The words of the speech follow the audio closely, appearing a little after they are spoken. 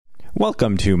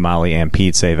Welcome to Molly and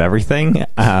Pete Save Everything.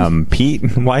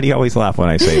 Pete, why do you always laugh when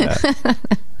I say that?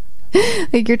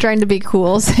 Like you're trying to be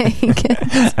cool saying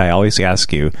it. I always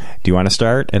ask you, do you want to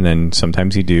start? And then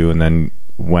sometimes you do, and then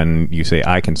when you say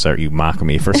I can start, you mock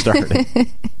me for starting.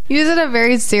 You just had a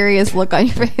very serious look on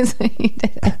your face when you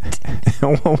did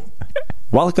it.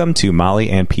 Welcome to Molly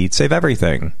and Pete Save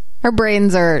Everything. Our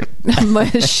brains are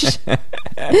mush.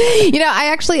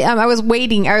 I was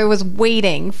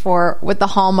waiting for what the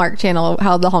Hallmark Channel,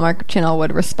 how the Hallmark Channel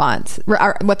would respond,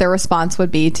 what their response would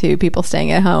be to people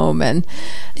staying at home and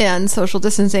social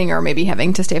distancing, or maybe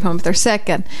having to stay at home if they're sick.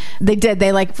 And they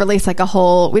released like a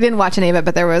whole, we didn't watch any of it,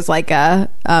 but there was like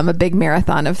a big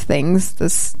marathon of things,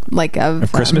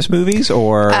 of Christmas movies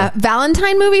or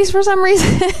Valentine movies for some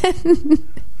reason.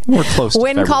 We're close to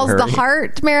When February. Calls the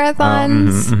Heart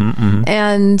marathons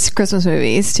and Christmas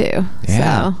movies too.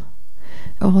 Yeah. So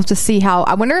we'll have to see how.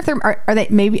 I wonder if are they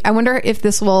maybe. I wonder if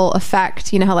this will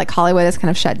affect. You know how like Hollywood is kind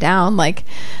of shut down. Like,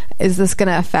 is this going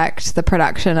to affect the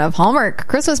production of Hallmark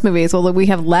Christmas movies? Will we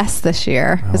have less this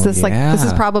year? Is this this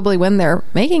is probably when they're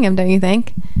making them? Don't you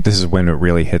think? This is when it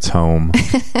really hits home.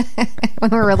 When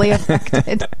we're really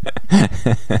affected.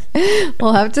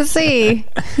 We'll have to see.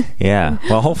 Yeah.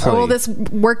 Well, hopefully. Or will this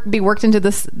be worked into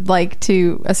this, like,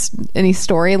 to any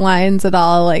storylines at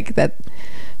all? Like, that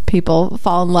people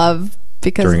fall in love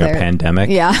because during a pandemic?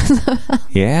 Yeah.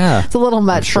 Yeah. It's a little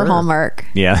much for Hallmark.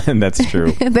 Yeah, that's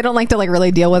true. They don't like to, like,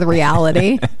 really deal with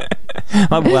reality.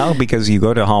 Well, because you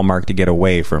go to Hallmark to get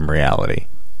away from reality.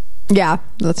 Yeah,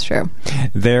 that's true.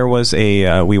 There was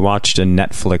we watched a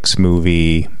Netflix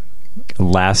movie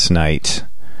last night.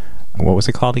 What was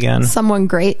it called again? Someone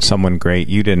Great. Someone Great.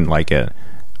 You didn't like it,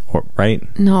 right?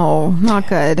 No, not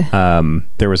good.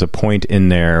 There was a point in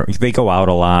there. They go out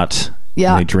a lot.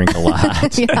 Yeah. And they drink a lot.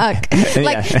 Yuck.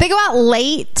 Like, they go out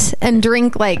late and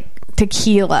drink, like,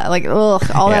 tequila. Like, ugh,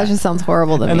 that just sounds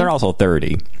horrible to me. And they're also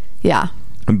 30. Yeah.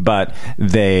 But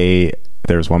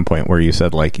there's one point where you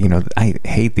said, like, I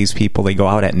hate these people. They go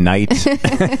out at night.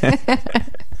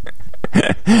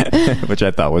 Which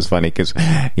I thought was funny because,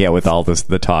 with all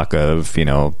the talk of,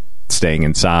 staying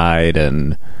inside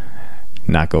and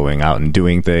not going out and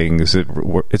doing things,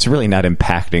 it's really not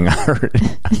impacting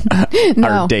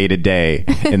our day to day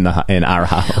in our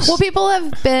house. Well, people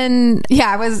have been.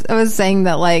 Yeah, I was saying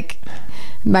that, like,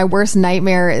 my worst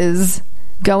nightmare is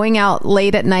going out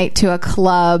late at night to a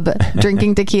club,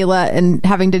 drinking tequila, and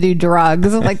having to do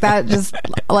drugs. Like, that just,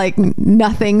 like,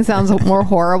 nothing sounds more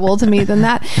horrible to me than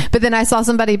that. But then I saw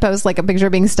somebody post, like, a picture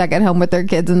of being stuck at home with their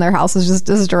kids and their house was just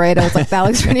destroyed. I was like, that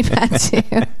looks pretty bad too.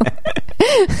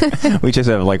 We just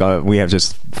have we have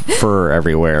just fur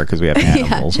everywhere because we have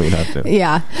animals. We have to.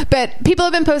 Yeah, but people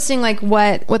have been posting, like,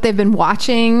 what they've been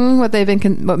watching, what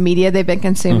media they've been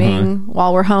consuming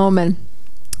while we're home. And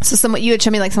so you had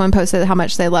shown me, like, someone posted how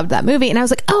much they loved that movie, and I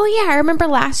was like, oh yeah, I remember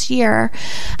last year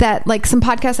that, like, some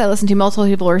podcasts I listened to, multiple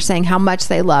people were saying how much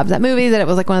they loved that movie, that it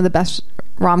was, like, one of the best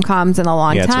rom-coms in a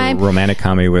long time. It's a romantic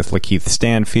comedy with Lakeith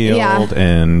Stanfield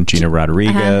and Gina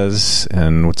Rodriguez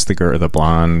and what's the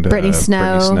blonde? Brittany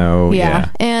Snow. Brittany Snow.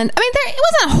 Yeah. And I mean, it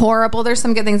wasn't horrible. There's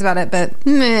some good things about it, but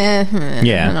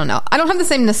I don't know. I don't have the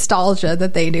same nostalgia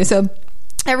that they do. So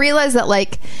I realized that,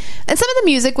 like, and some of the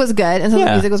music was good and some of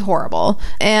the music was horrible.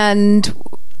 And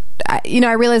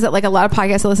I realized that, like, a lot of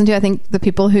podcasts I listen to, I think the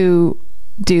people who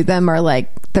do them are,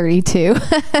 like, 32.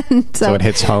 so it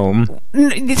hits home.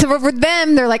 So for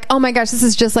them, they're like, oh my gosh, this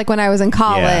is just like when I was in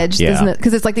college.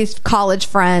 Because it's like these college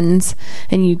friends,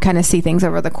 and you kind of see things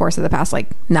over the course of the past, like,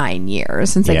 9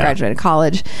 years since I graduated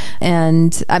college.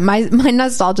 And my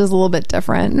nostalgia is a little bit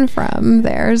different from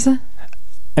theirs.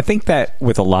 I think that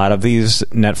with a lot of these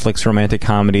Netflix romantic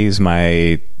comedies,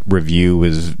 my review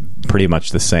is pretty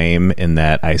much the same in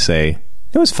that I say,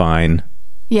 it was fine.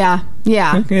 Yeah.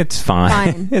 It's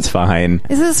fine. It's fine.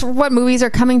 Is this what movies are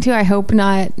coming to? I hope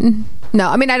not. No,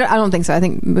 I mean, I don't think so. I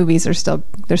think movies are still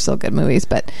good movies,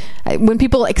 but when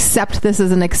people accept this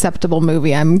as an acceptable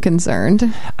movie, I'm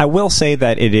concerned. I will say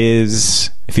that it is,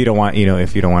 if you don't want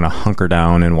to hunker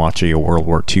down and watch a World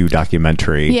War II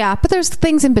documentary. Yeah, but there's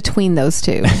things in between those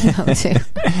two.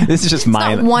 This is just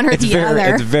not one or the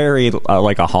other. It's very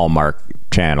like a Hallmark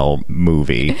Channel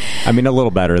movie. I mean, a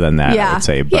little better than that, I would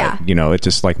say, but it's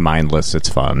just, like, mindless. It's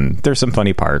fun. There's some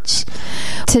funny parts.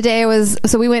 Today I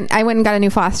went and got a new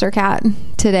foster cat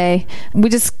today. We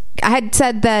just I had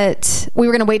said that we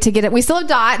were going to wait to get it. We still have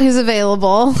Dot, who's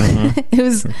available.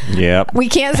 Who's Yep. We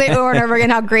can't say over and over again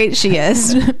how great she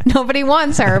is. Nobody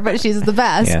wants her, but she's the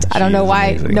best. Yeah, I don't know why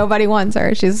amazing. nobody wants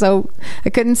her. She's so, I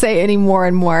couldn't say any more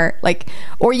and more. Like,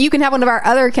 or you can have one of our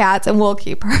other cats and we'll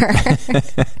keep her.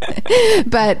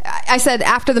 But I said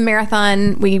after the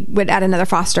marathon, we would add another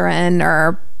foster in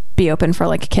or be open for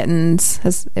like kittens,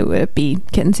 as it would be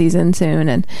kitten season soon.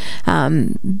 And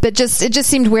but it just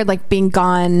seemed weird, like being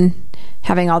gone,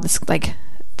 having all this like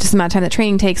just the amount of time that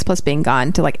training takes plus being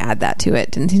gone, to like add that to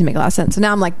it didn't seem to make a lot of sense. So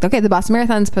now I'm like, okay, the Boston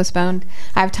Marathon's postponed.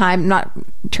 I have time. I'm not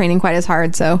training quite as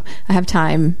hard, so I have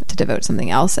time to devote to something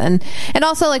else. And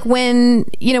also, like, when,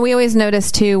 you know, we always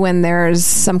notice too when there's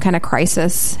some kind of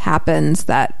crisis happens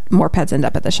that more pets end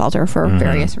up at the shelter for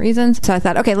various reasons. So I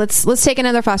thought, okay, let's take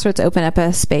another foster. Let's open up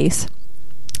a space.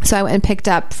 So I went and picked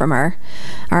up from our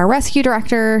rescue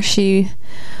director. She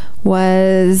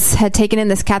had taken in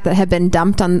this cat that had been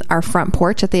dumped on our front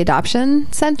porch at the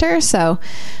adoption center. So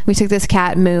we took this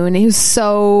cat, Moon. He was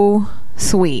so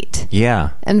sweet,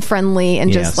 and friendly,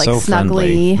 and just like so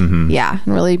snuggly, friendly. and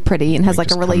really pretty, and has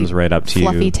like a really comes right up to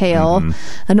fluffy you. tail,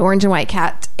 an orange and white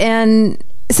cat. And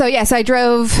so so I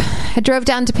drove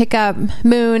down to pick up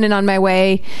Moon, and on my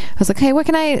way I was like, hey, what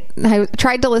can I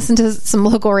tried to listen to some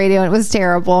local radio, and it was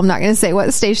terrible. I'm not going to say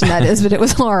what station that is, but it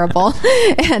was horrible.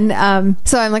 And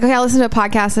so I'm like, okay, I'll listen to a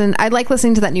podcast, and I like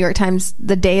listening to that New York Times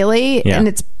The Daily, and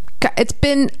it's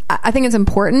been, I think it's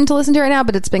important to listen to right now,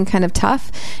 but it's been kind of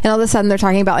tough. And all of a sudden they're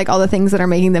talking about like all the things that are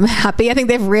making them happy. I think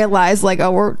they've realized like,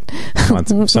 oh,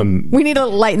 we need to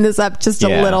lighten this up just a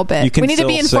little bit. We need to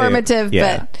be informative,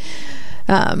 but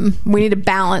we need to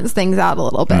balance things out a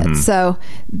little bit. So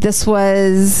this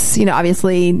was, you know,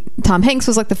 obviously Tom Hanks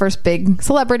was like the first big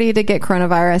celebrity to get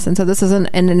coronavirus, and so this is an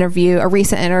interview, a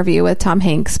recent interview with Tom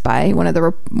Hanks by one of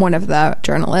the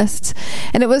journalists,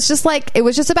 and it was just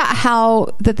about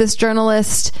how that this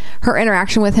journalist, her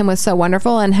interaction with him was so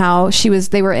wonderful, and how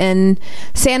they were in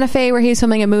Santa Fe where he was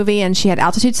filming a movie, and she had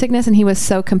altitude sickness, and he was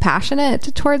so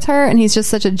compassionate towards her, and he's just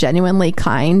such a genuinely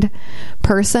kind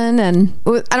person. And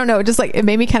I don't know, it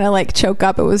made me kind of like choke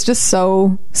up. It was just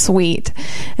so sweet,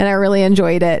 and I really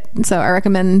enjoyed it. So I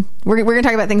recommend, we're going to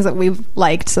talk about things that we've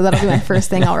liked, so that'll be my first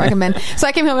thing I'll recommend. So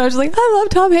I came home and I was like, I love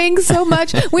Tom Hanks so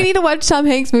much. We need to watch Tom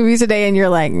Hanks movies today. And you're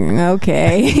like,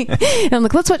 okay. And I'm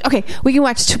like, let's watch. Okay, we can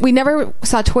watch. We never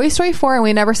saw Toy Story 4, and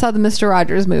we never saw the Mr.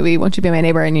 Rogers movie, Won't You Be My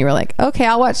Neighbor? And you were like, okay,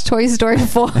 I'll watch Toy Story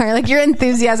 4. Like, your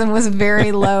enthusiasm was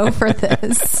very low for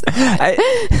this.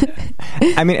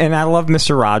 I mean, and I love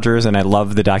Mr. Rogers, and I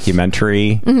love the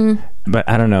documentary, but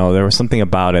I don't know, there was something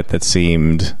about it that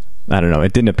seemed, I don't know,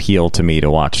 it didn't appeal to me to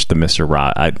watch the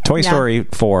Mr. Toy Story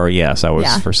 4, yes, I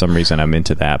was, for some reason I'm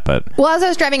into that, but... Well, as I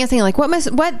was driving, I was thinking, like,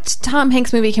 what Tom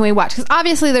Hanks movie can we watch? Because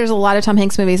obviously there's a lot of Tom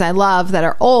Hanks movies I love that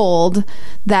are old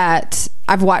that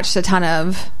I've watched a ton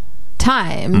of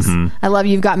times. I love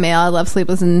You've Got Mail. I love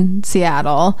Sleepless in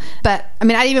Seattle. But I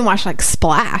mean, I even watched like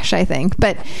Splash, I think.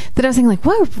 But then I was thinking, like,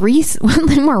 what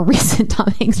more recent Tom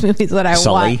Hanks movies would I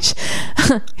watch?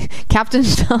 Captain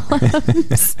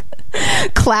Phillips,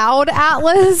 Cloud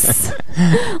Atlas.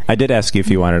 I did ask you if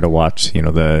you wanted to watch, you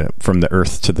know, the From the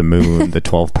Earth to the Moon, the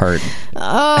 12-part.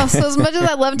 Oh, so as much as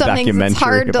I love Tom Hanks, it's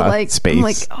hard to like space. I'm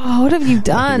like, oh, what have you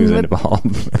done with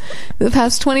the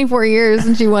past 24 years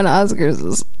since you won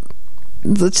Oscars?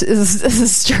 Is a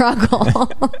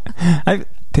struggle.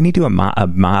 Didn't he do a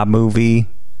mob movie?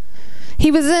 He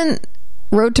was in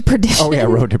Road to Perdition. Oh yeah,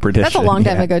 Road to Perdition. That's a long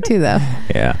time ago too, though.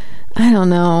 Yeah. I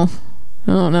don't know.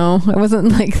 I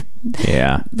wasn't like.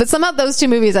 Yeah. But some of those two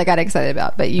movies I got excited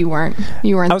about, but you weren't.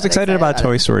 I was excited about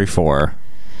Toy Story 4.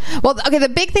 Well, okay, the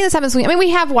big thing that's happened this weekend, I mean,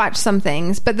 we have watched some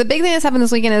things, but the big thing that's happened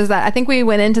this weekend is that I think we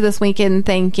went into this weekend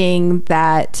thinking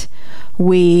that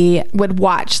we would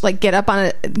watch, like, get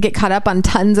caught up on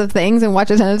tons of things and watch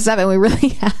a ton of stuff, and we really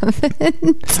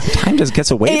haven't. Time just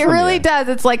gets away from you. It really does.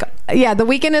 It's like, yeah, the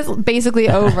weekend is basically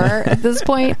over at this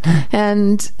point,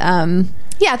 and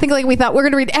yeah, I think like we thought we're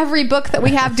going to read every book that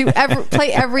we have,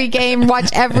 play every game,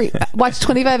 watch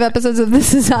 25 episodes of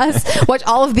This Is Us, watch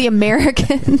all of The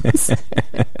Americans.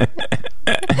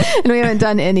 And we haven't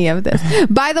done any of this.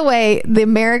 By the way, The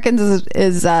Americans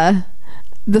is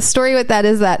the story with that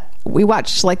is that we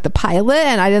watched like the pilot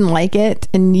and I didn't like it,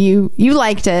 and you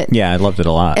liked it. Yeah, I loved it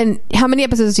a lot. And how many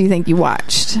episodes do you think you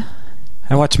watched?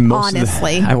 I watched most.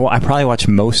 Honestly, I probably watched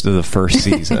most of the first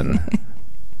season.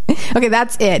 Okay,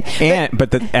 that's it.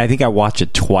 But I think I watched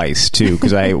it twice too,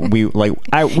 because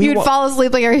you'd fall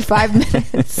asleep like every 5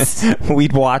 minutes. We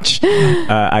watched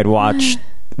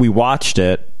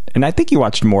it, And I think you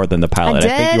watched more than the pilot. I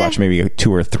think you watched maybe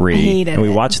 2 or 3. I hated and we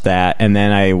it. watched that, and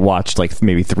then I watched like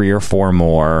maybe 3 or 4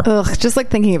 more. Ugh, just like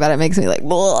thinking about it makes me like,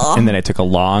 ugh. And then I took a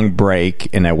long break,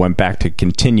 and I went back to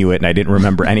continue it, and I didn't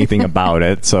remember anything about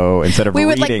it. So instead of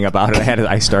reading about it,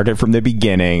 I started from the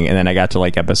beginning, and then I got to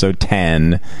like episode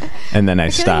 10, and then I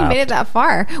feel like stopped. you made it that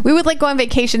far. We would like go on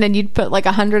vacation, and you'd put like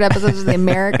 100 episodes of The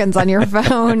Americans on your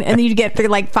phone, and you'd get through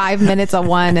like 5 minutes of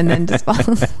one, and then just fall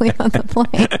asleep on the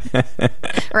plane.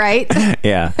 Right?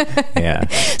 Yeah.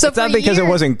 So it's not because it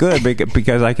wasn't good,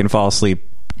 because I can fall asleep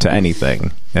to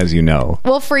anything, as you know.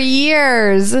 Well, for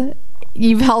years,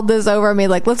 you've held this over me,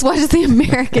 like, let's watch The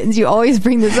Americans. You always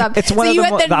bring this up. It's one of the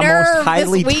most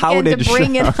highly touted to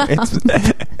bring shows. it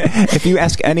up. If you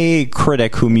ask any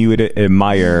critic whom you would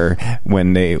admire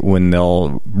when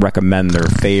they'll recommend their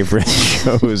favorite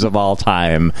shows of all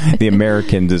time, The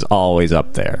Americans is always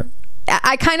up there.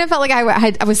 I kind of felt like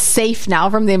I was safe now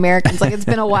from The Americans. Like, it's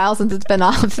been a while since it's been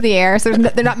off the air, so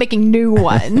they're not making new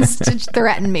ones to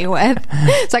threaten me with.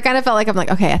 So I kind of felt like, I'm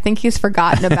like, okay, I think he's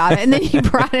forgotten about it, and then he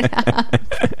brought it up.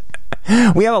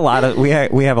 We have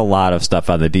a lot of stuff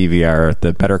on the DVR.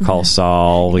 The Better Call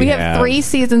Saul. We have 3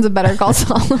 seasons of Better Call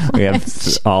Saul. We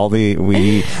have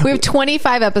we have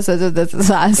 25 episodes of This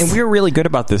Is Us, and we were really good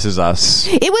about This Is Us.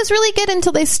 It was really good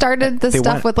until they started the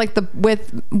stuff with like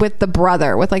with the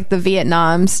brother, with like the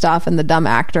Vietnam stuff and the dumb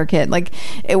actor kid. Like,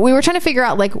 we were trying to figure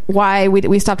out like why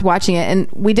we stopped watching it, and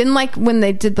we didn't like when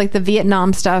they did like the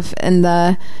Vietnam stuff and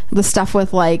the stuff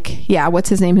with like, what's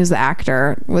his name, who's the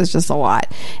actor, was just a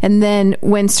lot. And then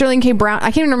when Sterling K. Brown, I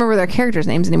can't even remember their characters'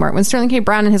 names anymore. When Sterling K.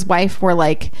 Brown and his wife were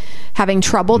like having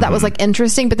trouble, that was like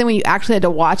interesting. But then when you actually had to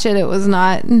watch it, it was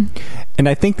not. And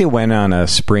I think they went on a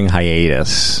spring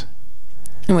hiatus.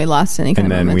 And we lost any kind of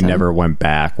momentum. And then we never went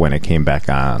back when it came back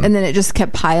on. And then it just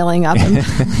kept piling up.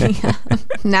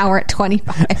 Now we're at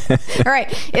 25. All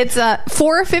right. It's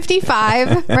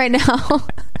 4:55 right now.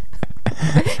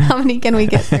 How many can we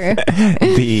get through?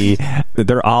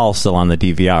 They're all still on the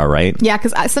DVR, right? Yeah,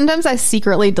 because sometimes I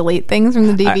secretly delete things from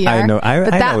the DVR. I know.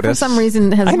 But that noticed, for some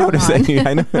reason has I noticed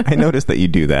that. I noticed that you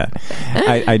do that.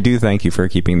 I do thank you for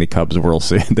keeping the Cubs World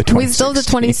Series. We still have the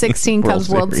 2016 Cubs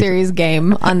World Series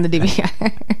game on the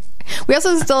DVR. We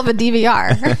also still have a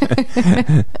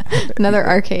DVR. Another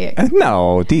archaic.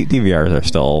 No, DVRs are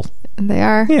still. They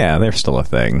are. Yeah, they're still a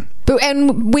thing.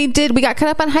 And we got caught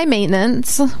up on High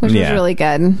Maintenance, which was really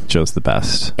good. Show's the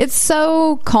best. It's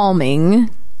so calming.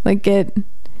 Like, I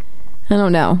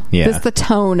don't know. Yeah. Just the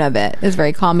tone of it is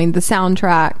very calming. The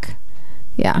soundtrack.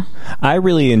 Yeah. I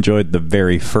really enjoyed the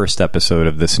very first episode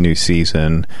of this new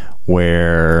season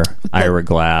where Ira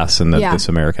Glass and the This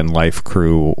American Life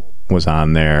crew was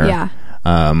on there. Yeah.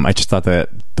 I just thought that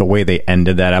the way they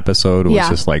ended that episode was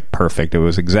just like perfect. It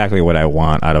was exactly what I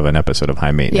want out of an episode of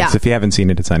High Maintenance. Yeah. If you haven't seen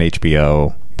it, it's on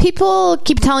HBO. People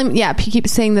keep telling me, keep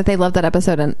saying that they love that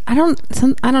episode, and I don't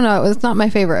know. It was not my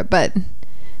favorite, but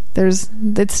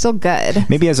it's still good.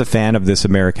 Maybe as a fan of This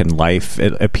American Life,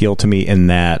 it appealed to me in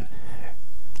that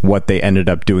what they ended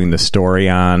up doing the story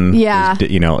on. Yeah.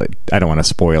 Was, I don't want to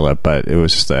spoil it, but it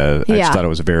was just I just thought it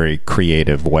was a very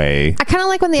creative way. I kind of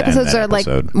like when the episodes are like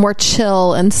more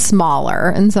chill and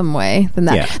smaller in some way than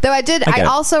that. Yeah. Though I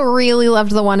also really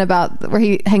loved the one about where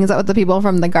he hangs out with the people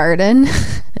from the garden.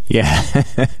 Yeah.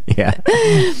 Yeah.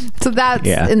 So that's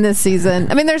in this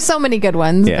season. I mean, there's so many good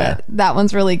ones, but that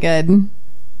one's really good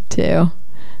too.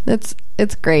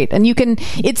 It's great. And you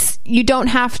don't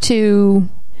have to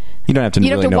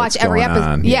watch every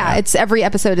episode. Yeah, it's every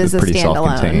episode is a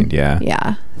standalone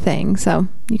thing, so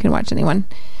you can watch anyone.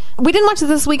 We didn't watch it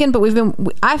this weekend, but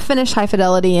I finished High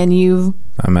Fidelity, and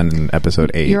I'm on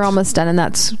episode 8. You're almost done, and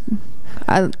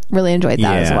I really enjoyed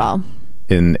that as well.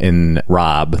 In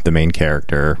Rob, the main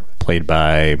character, played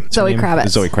by Zoe Kravitz.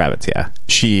 Zoe Kravitz, yeah.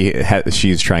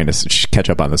 She's trying to catch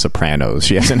up on The Sopranos.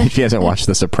 She hasn't watched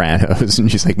The Sopranos,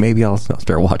 and she's like, maybe I'll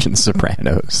start watching The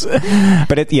Sopranos.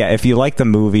 But if you like the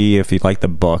movie, if you like the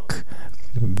book,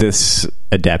 this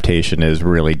adaptation is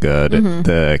really good.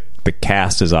 Mm-hmm. The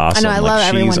cast is awesome. I know, I love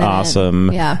everyone. She's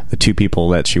awesome. Yeah. The 2 people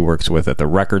that she works with at the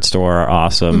record store are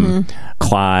awesome. Mm-hmm.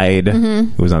 Clyde,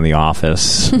 who was on The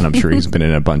Office, and I'm sure he's been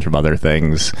in a bunch of other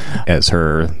things as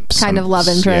her kind of love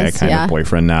interest. Of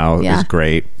boyfriend now, is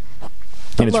great.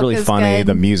 And it's really funny. Good.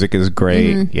 The music is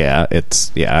great. Mm-hmm. Yeah,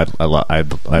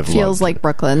 I've feels loved, like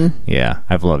Brooklyn. Yeah,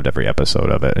 I've loved every episode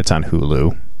of it. It's on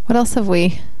Hulu. What else have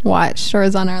we watched or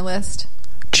is on our list?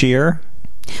 Cheer.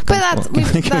 But can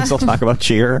we still talk about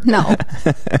Cheer? No.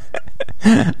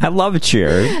 I love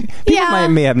Cheer. People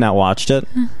may have not watched it.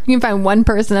 You can find one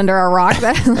person under a rock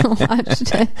that hasn't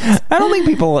watched it. I don't think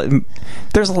people.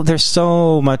 There's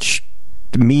so much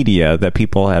media that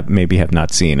people have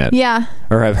not seen it. Yeah.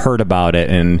 Or have heard about it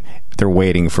and they're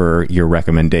waiting for your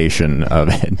recommendation of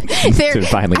it to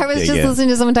finally I was dig just in. listening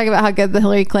to someone talk about how good the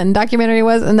Hillary Clinton documentary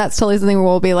was, and that's totally something where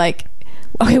we'll be like,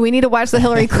 okay, we need to watch the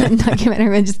Hillary Clinton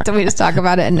documentary and we just talk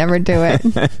about it and never do it.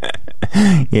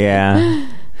 Yeah.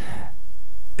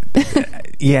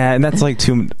 Yeah, and that's like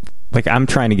I'm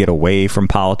trying to get away from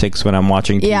politics when I'm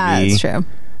watching TV. Yeah, that's true.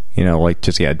 You know, like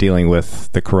just dealing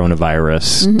with the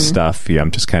coronavirus stuff. Yeah,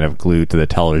 I'm just kind of glued to the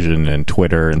television and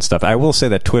Twitter and stuff. I will say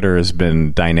that Twitter has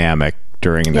been dynamic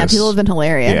during this. Yeah, people have been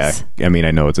hilarious. Yeah, I mean,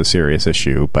 I know it's a serious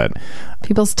issue, but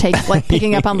people's takes, like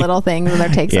picking up on little things and their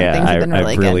takes on things have been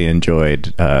really I've good. really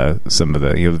enjoyed some of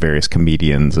the various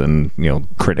comedians and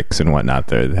critics and whatnot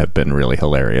that have been really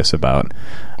hilarious about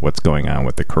what's going on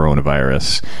with the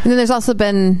coronavirus. And then there's also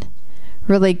been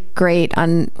really great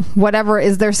on whatever,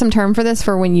 is there some term for this,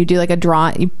 for when you do like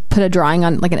you put a drawing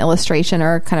on like an illustration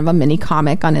or kind of a mini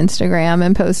comic on Instagram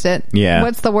and post it? Yeah.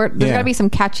 What's the word? There's got to be some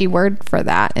catchy word for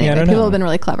that. Anyway, I don't people know. have been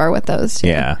really clever with those too.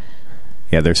 Yeah.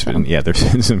 There's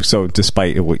been some, so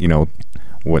despite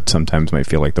what sometimes might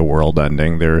feel like the world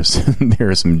ending, there's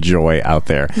some joy out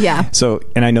there. Yeah. So,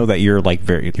 and I know that you're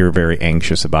very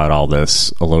anxious about all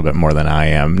this a little bit more than I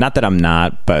am. Not that I'm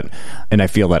not, and I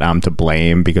feel that I'm to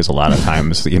blame because a lot of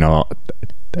times,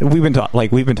 we've been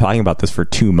talking about this for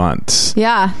 2 months.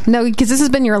 Yeah. No, because this has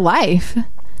been your life.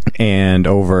 And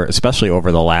especially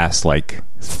over the last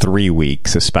 3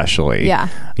 weeks, especially. Yeah.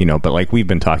 But we've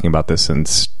been talking about this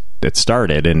since it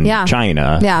started in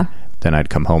China. Yeah. Then I'd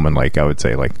come home and I would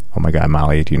say oh my God,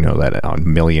 Molly, do you know that 1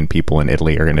 million people in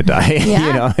Italy are going to die?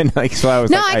 Yeah. And so I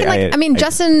was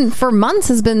Justin for months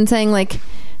has been saying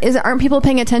aren't people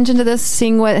paying attention to this,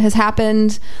 seeing what has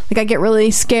happened? I get really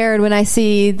scared when I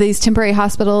see these temporary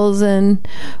hospitals in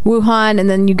Wuhan, and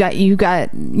then you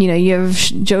have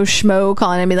Joe Schmo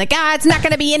calling and be like, it's not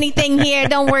going to be anything here.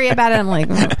 Don't worry about it. I'm like,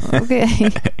 okay.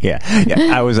 Yeah.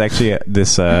 I was actually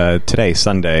today,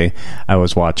 Sunday, I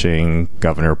was watching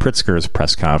Governor Pritzker's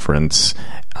press conference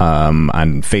on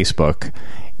Facebook.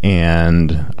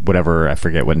 And whatever, I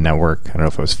forget what network, I don't know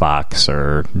if it was Fox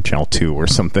or Channel 2 or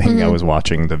something, I was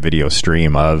watching the video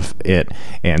stream of it,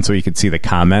 and so you could see the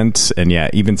comments, and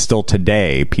even still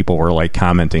today, people were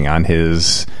commenting on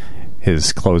his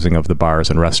closing of the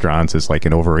bars and restaurants is an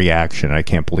overreaction. I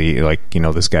can't believe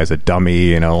this guy's a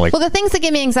dummy. Well, the things that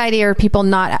give me anxiety are people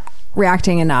not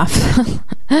reacting enough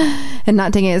and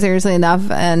not taking it seriously enough,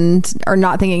 or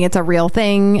not thinking it's a real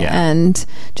thing, and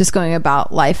just going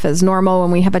about life as normal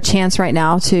when we have a chance right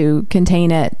now to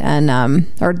contain it and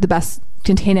or the best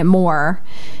contain it more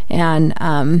and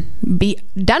be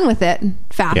done with it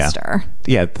faster.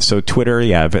 Yeah. So Twitter,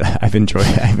 I've enjoyed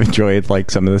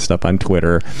some of the stuff on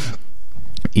Twitter,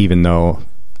 even though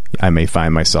I may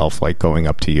find myself going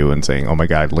up to you and saying, "Oh my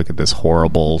God, look at this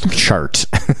horrible chart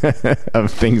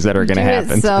of things that are going to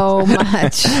happen." It so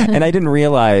much, and I didn't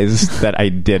realize that I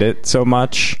did it so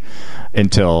much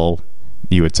until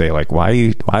you would say, "Why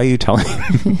are you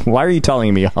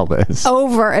telling me all this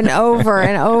over and over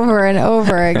and over and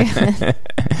over again?"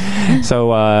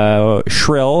 So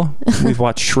Shrill, we've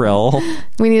watched Shrill.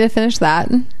 We need to finish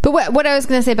that. But what I was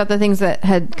going to say about the things that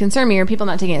had concerned me are people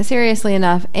not taking it seriously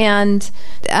enough, but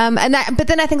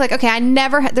then I think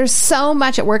okay, there's so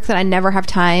much at work that I never have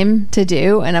time to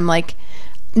do, and I'm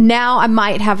now I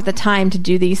might have the time to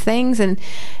do these things, and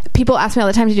people ask me all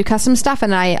the time to do custom stuff,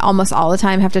 and I almost all the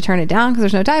time have to turn it down because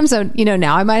there's no time. So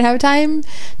now I might have time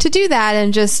to do that,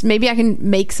 and just maybe I can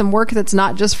make some work that's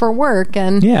not just for work,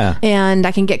 and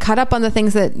I can get caught up on the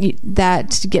things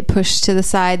that get pushed to the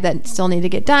side that still need to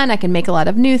get done. I can make a lot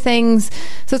of new things,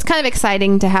 so it's kind of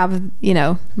exciting to have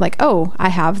I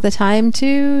have the time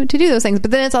to do those things.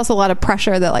 But then it's also a lot of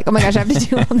pressure that oh my gosh, I have to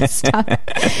do all this stuff.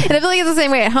 And I feel like it's the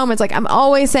same way at home. It's I'm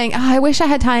always saying, I wish I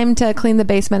had time to clean the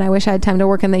basement. I wish I had time to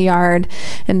work in the yard.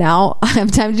 And now I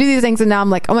have time to do these things. And now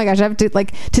I'm oh my gosh, I have to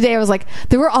today I was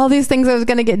there were all these things I was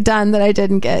going to get done that I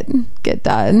didn't get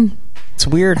done. It's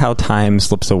weird how time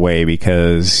slips away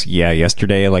because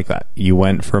yesterday you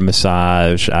went for a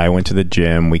massage, I went to the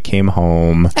gym, we came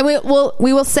home. And we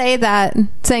will say that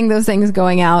saying those things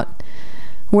going out,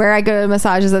 where I go to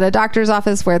massages at a doctor's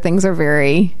office where things are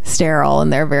very sterile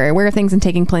and they're very aware of things and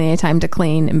taking plenty of time to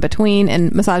clean in between.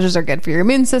 And massages are good for your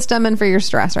immune system and for your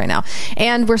stress right now.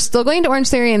 And we're still going to Orange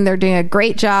Theory, and they're doing a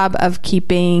great job of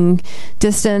keeping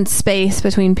distance, space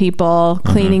between people,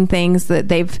 cleaning things. That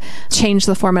they've changed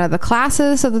the format of the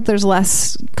classes so that there's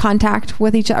less contact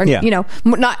with each other.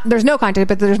 There's no contact,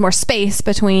 but there's more space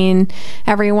between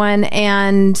everyone,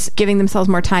 and giving themselves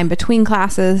more time between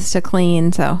classes to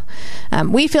clean. So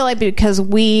we feel like because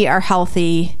we are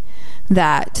healthy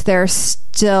that there's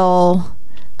still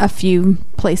a few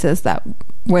places that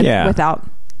without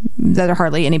that are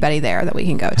hardly anybody there that we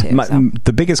can go to.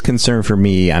 The biggest concern for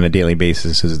me on a daily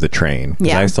basis is the train.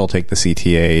 Yeah. I still take the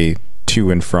CTA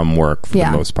to and from work for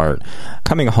the most part.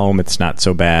 Coming home, it's not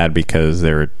so bad because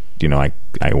I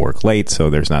work late, so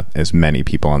there's not as many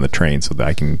people on the train, so that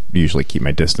I can usually keep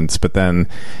my distance. But then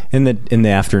in the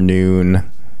afternoon,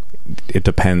 it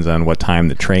depends on what time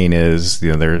the train is.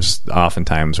 There's often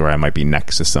times where I might be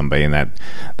next to somebody, and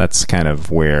that's kind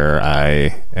of where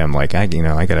I am like, I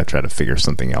got to try to figure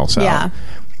something else out.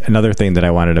 Another thing that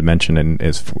I wanted to mention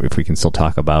is if we can still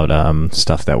talk about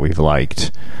stuff that we've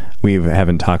liked. We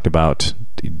haven't talked about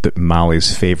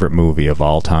Molly's favorite movie of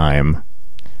all time,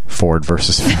 Ford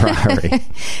versus Ferrari.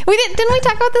 Didn't we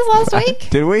talk about this last week?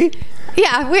 Did we?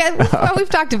 Yeah, we've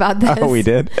talked about this. Oh, we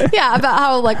did? Yeah, about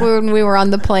how like when we were on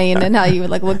the plane and how you would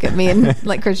like look at me and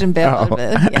like Christian Bale. Oh.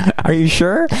 Yeah. Are you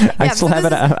sure? I still have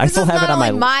it. I still have it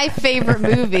on my favorite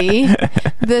movie.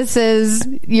 This is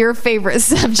your favorite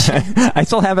subject. I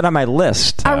still have it on my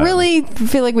list. I really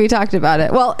feel like we talked about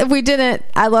it. Well, if we didn't,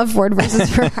 I love Ford versus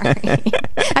Ferrari.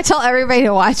 I tell everybody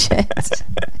to watch it.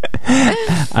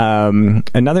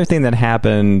 Another thing that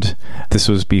happened, this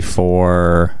was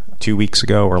before 2 weeks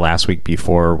ago or last week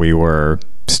before we were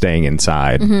staying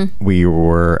inside.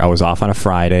 I was off on a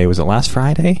Friday. Was it last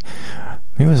Friday?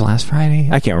 Maybe it was last Friday.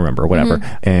 I can't remember. Whatever.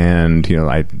 And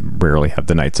I rarely have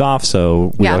the nights off,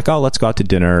 so we were like, oh, let's go out to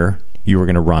dinner. You were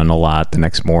going to run a lot the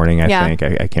next morning, I think.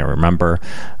 I can't remember.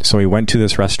 So we went to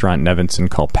this restaurant in Evanston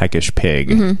called Peckish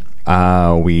Pig.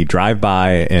 We drive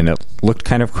by, and it looked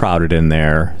kind of crowded in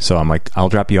there. So I'm like, I'll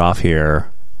drop you off here.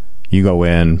 You go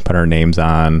in, put our names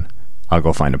on. I'll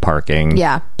go find a parking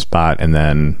spot, and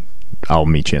then I'll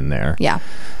meet you in there. Yeah.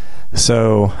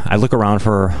 So I look around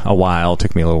for a while. It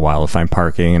took me a little while to find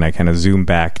parking, and I kind of zoom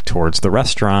back towards the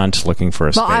restaurant looking for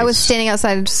a space. Well, I was standing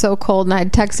outside. It was so cold, and I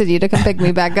had texted you to come pick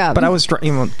me back up. But I was...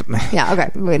 Yeah,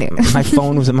 okay. Wait a minute. My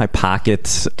phone was in my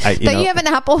pocket. You have an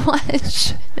Apple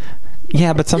Watch.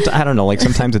 Yeah, but sometimes I don't know. Like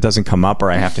sometimes it doesn't come up,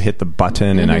 or I have to hit the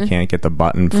button, and I can't get the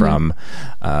button from,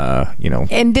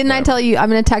 And didn't I tell you I'm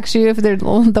going to text you if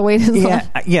the wait is long?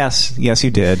 Yes,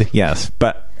 you did. Yes,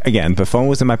 but again, the phone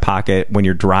was in my pocket. When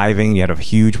you're driving, you had a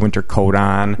huge winter coat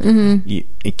on.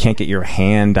 You can't get your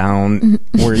hand down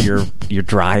where you're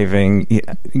driving.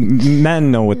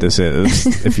 Men know what this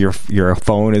is. If your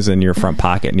phone is in your front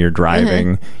pocket and you're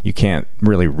driving, you can't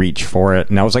really reach for it.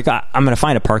 And I was like, I'm going to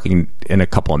find a parking in a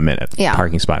couple of minutes. Yeah.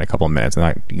 Parking spot in a couple of minutes,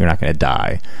 and you're not going to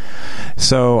die.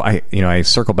 So I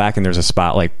circle back, and there's a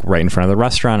spot like right in front of the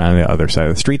restaurant on the other side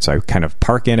of the street. So I kind of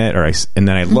park in it, and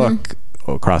then I look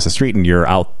across the street, and you're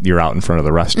out in front of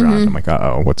the restaurant. I'm like,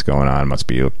 uh-oh, what's going on? Must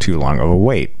be too long of a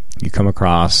wait. You come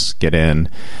across, get in,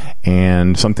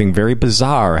 and something very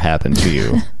bizarre happened to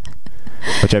you,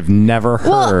 which I've never heard.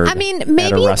 Well, I mean,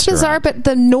 maybe it's bizarre, but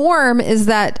the norm is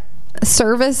that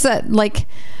service at like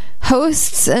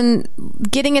hosts and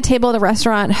getting a table at a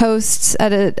restaurant, hosts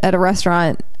at a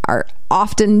restaurant are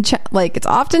often it's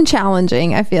often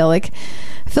challenging. I feel like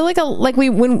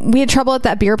when we had trouble at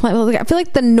that beer plant, I feel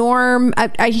like the norm,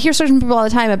 I hear certain people all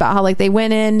the time about how like they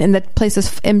went in and the place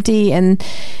is empty, and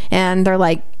they're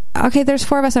like, okay, there's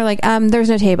 4 of us. And they're like, there's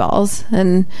no tables.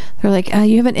 And they're like,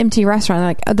 you have an empty restaurant. They're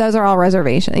like, those are all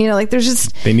reservations. There's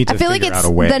just, they need to I feel like figure out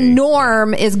a way. The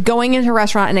norm is going into a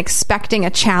restaurant and expecting a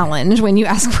challenge when you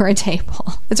ask for a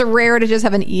table. It's rare to just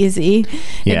have an easy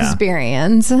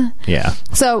experience. Yeah.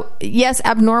 So yes,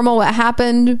 abnormal what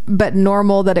happened, but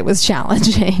normal that it was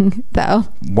challenging though.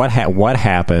 What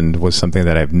happened was something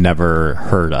that I've never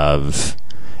heard of.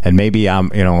 And maybe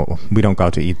we don't go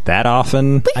out to eat that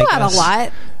often. We go out a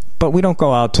lot. But we don't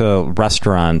go out to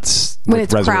restaurants when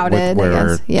it's crowded,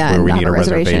 where we need a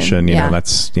reservation.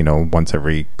 That's once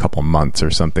every couple months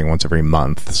or something, once every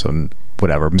month. So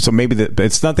whatever. So maybe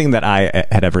it's nothing that I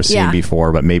had ever seen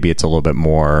before, but maybe it's a little bit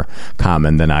more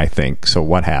common than I think. So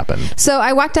what happened? So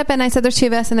I walked up and I said, "There's 2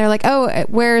 of us," and they're like, "Oh,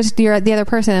 where's the other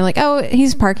person?" And I'm like, "Oh,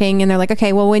 he's parking." And they're like,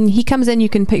 "Okay, well, when he comes in, you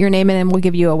can put your name in, and we'll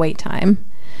give you a wait time."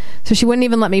 So she wouldn't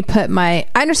even let me put I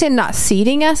understand not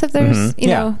seating us if there's,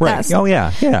 right. Oh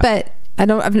yeah. But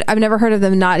I've never heard of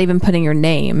them not even putting your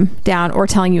name down or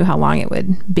telling you how long it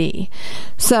would be.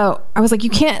 So I was like,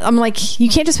 you can't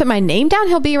just put my name down.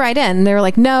 He'll be right in. And they were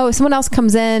like, no, if someone else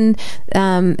comes in,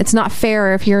 it's not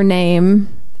fair if your name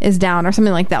is down or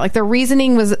something like that. Like their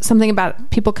reasoning was something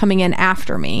about people coming in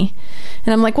after me.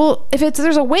 And I'm like, well, if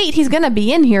there's a wait, he's going to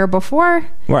be in here before.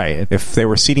 Right. If they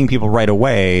were seating people right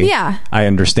away, I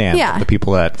understand. Yeah. The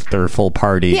people at their full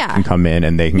party can come in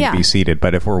and they can be seated.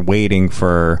 But if we're waiting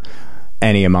for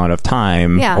any amount of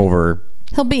time over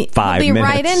He'll be 5 minutes.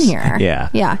 right in here. Yeah.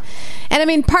 Yeah. And I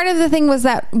mean, part of the thing was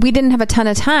that we didn't have a ton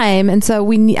of time. And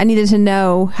so I needed to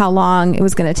know how long it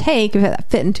was going to take if it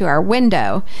fit into our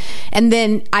window. And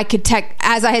then I could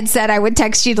as I had said, I would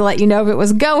text you to let you know if it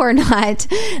was go or not.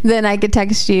 Then I could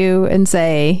text you and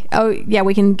say, oh yeah,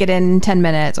 we can get in 10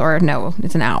 minutes or no,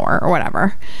 it's an hour or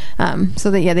whatever.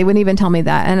 So that, yeah, they wouldn't even tell me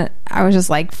that. And I was just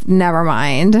like, never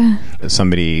mind.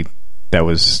 Somebody that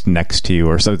was next to you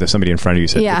or somebody in front of you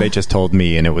said, Yeah. they just told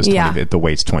me, and it was Yeah. the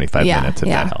wait's 25 Yeah. minutes, if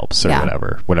Yeah. that helps, or Yeah.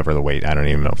 whatever the wait. I don't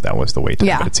even know if that was the wait time,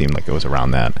 Yeah. but it seemed like it was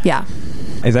around that. Yeah.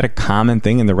 Is that a common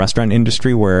thing in the restaurant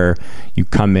industry where you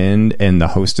come in and the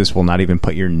hostess will not even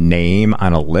put your name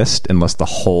on a list unless the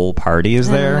whole party is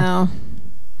there? I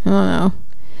don't know.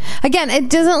 Again, it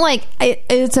doesn't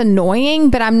it's annoying,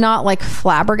 but I'm not like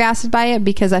flabbergasted by it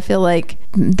because I feel like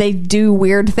they do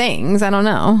weird things. I don't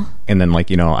know. And then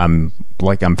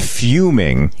I'm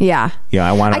fuming. Yeah. Yeah,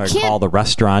 I want to call the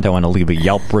restaurant. I want to leave a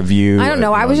Yelp review. I don't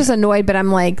know. I was just annoyed, but I'm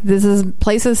like,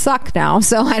 places suck now,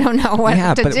 so I don't know what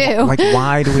to do. Like,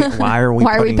 why are we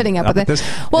putting up with this?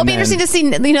 Well, it'll be interesting to see.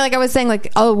 Like I was saying,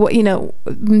 like,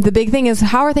 the big thing is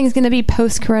how are things going to be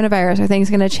post coronavirus? Are things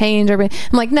going to change? I'm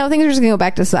like, no, things are just going to go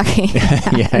back to sucking.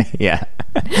 yeah.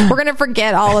 We're going to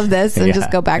forget all all of this and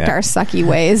just go back to our sucky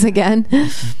ways again.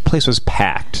 Place was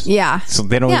packed. Yeah. So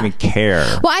they don't even care.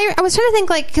 Well, I was trying to think,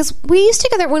 like, because we used to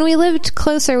go there when we lived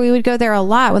closer, we would go there a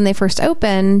lot when they first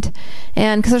opened.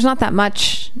 And because there's not that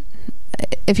much,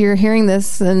 if you're hearing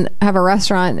this and have a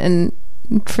restaurant and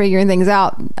figuring things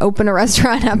out, open a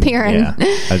restaurant up here in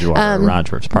Edgewater,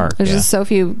 Rogers Park. There's just so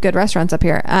few good restaurants up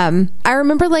here. I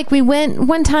remember, like, we went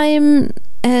one time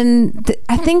and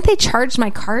I think they charged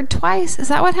my card twice. Is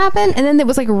that what happened? And then it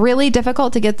was like really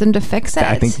difficult to get them to fix it.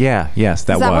 I think, yes,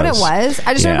 that was. Is that what it was?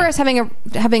 I just remember us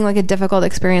having like a difficult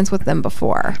experience with them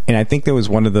before. And I think there was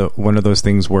one of those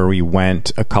things where we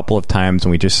went a couple of times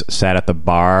and we just sat at the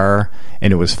bar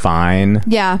and it was fine.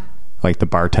 Yeah. Like the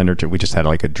bartender, we just had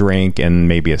like a drink and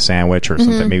maybe a sandwich or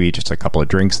something, maybe just a couple of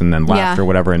drinks and then left or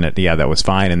whatever. And that was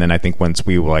fine. And then I think once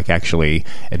we like actually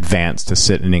advanced to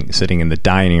sitting in the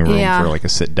dining room for like a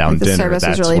sit down dinner, service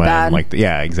that's was really when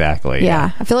bad. Exactly.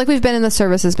 Yeah. I feel like we've been in the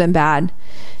service has been bad.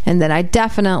 And then I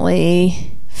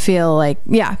definitely feel like,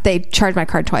 they charged my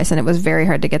card twice and it was very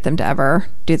hard to get them to ever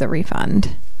do the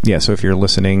refund. Yeah. So if you're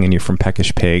listening and you're from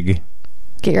Peckish Pig,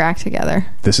 get your act together.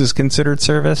 This is considered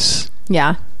service.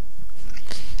 Yeah.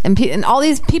 And all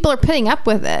these people are putting up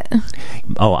with it.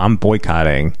 Oh, I'm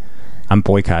boycotting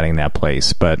that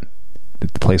place, but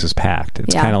the place is packed.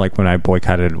 It's kind of like when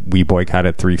we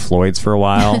boycotted Three Floyds for a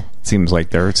while. It seems like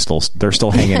they're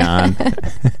still hanging on.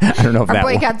 I don't know if our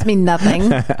boycotts mean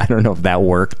nothing. I don't know if that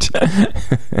worked.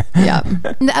 Yeah.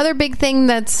 The other big thing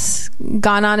that's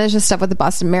gone on is just stuff with the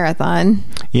Boston Marathon.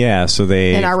 Yeah, so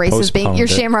they our races being your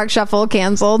Shamrock Shuffle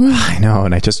canceled. I know,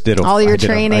 and I just did all your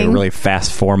training. A really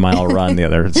fast 4-mile run the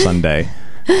other Sunday.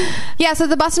 Yeah, so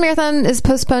the Boston Marathon is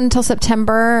postponed until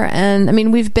September, and I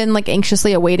mean we've been like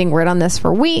anxiously awaiting word on this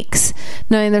for weeks,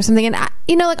 knowing there's something. And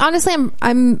like honestly,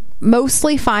 I'm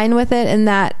mostly fine with it. In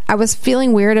that I was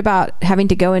feeling weird about having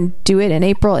to go and do it in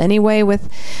April anyway.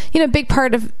 With a big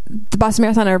part of the Boston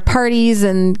Marathon are parties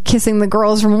and kissing the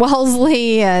girls from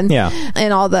Wellesley, and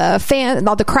all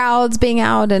the crowds being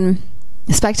out and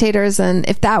spectators. And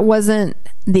if that wasn't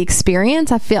the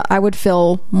experience, I would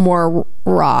feel more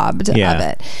robbed of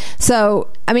it. So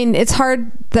I mean, it's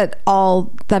hard that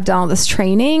I've done all this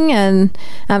training, and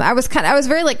I was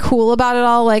very like cool about it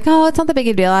all, like, oh, it's not the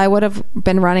big deal, I would have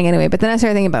been running anyway. But then I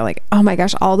started thinking about like, oh my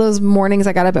gosh, all those mornings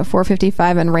I got up at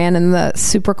 4:55 and ran in the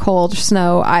super cold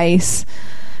snow, ice,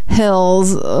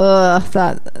 hills.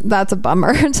 That's a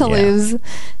bummer to lose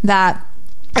that.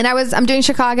 And I'm doing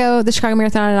the Chicago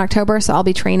Marathon in October, so I'll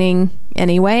be training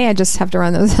anyway. I just have to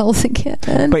run those hills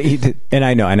again. But and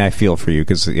I know, and I feel for you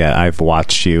because I've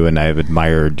watched you and I've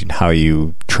admired how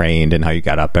you trained and how you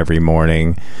got up every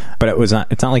morning. But it's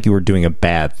not like you were doing a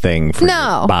bad thing for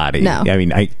your body. No. I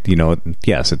mean,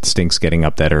 yes, it stinks getting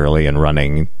up that early and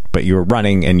running, but you're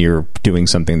running and you're doing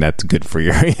something that's good for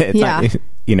your.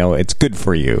 It's good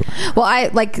for you. Well, I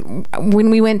like when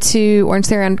we went to Orange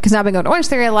Theory, because now I've been going to Orange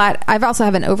Theory a lot. I've also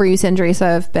have an overuse injury, so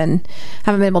haven't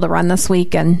been able to run this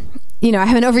week, and I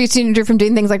have an overuse injury from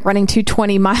doing things like running 2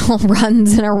 20-mile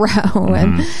runs in a row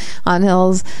and on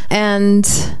hills. And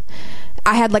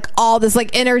I had like all this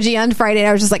like energy on Friday.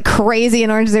 I was just like crazy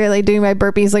in Orange Theory, like doing my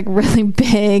burpees like really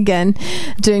big and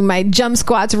doing my jump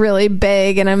squats really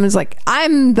big. And I was like,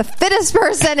 I'm the fittest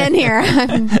person in here.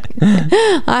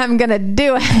 I'm gonna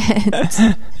do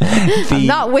it. I'm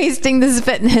not wasting this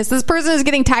fitness. This person is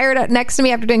getting tired next to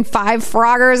me after doing 5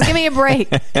 Froggers. Give me a break.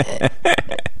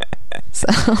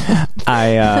 So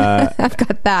I've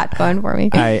got that going for me.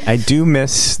 I do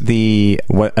miss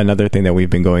another thing that we've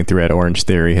been going through at Orange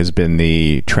Theory has been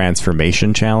the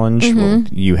transformation challenge. Well,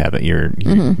 you haven't.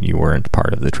 You weren't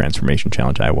part of the transformation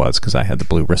challenge. I was, because I had the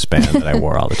blue wristband that I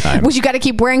wore all the time. Which you got to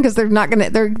keep wearing because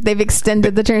they've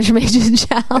extended the transformation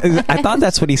challenge. I thought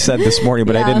that's what he said this morning,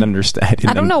 but I didn't understand.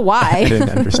 I don't know why. I didn't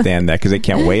understand that because they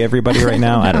can't weigh everybody right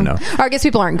now. I don't know. Or I guess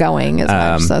people aren't going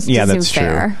as much. So that's true.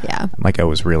 Fair. Yeah. Like, I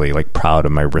was really proud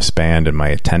of my wristband and my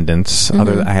attendance.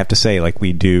 I have to say,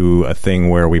 we do a thing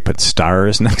where we put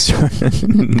stars next to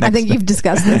I think you've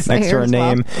discussed this next to our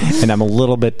name, and I'm a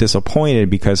little bit disappointed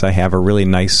because I have a really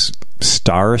nice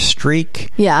star streak.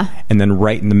 Yeah. And then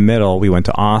right in the middle, we went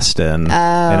to Austin,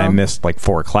 and I missed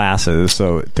 4 classes,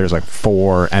 so there's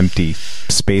 4 empty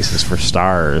spaces for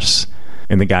stars.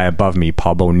 And the guy above me,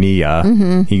 Paul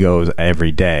Bonilla, he goes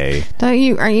every day.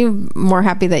 Aren't you more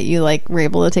happy that you were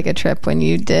able to take a trip when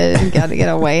you did and got to get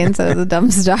away instead of the dumb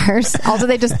stars? Also,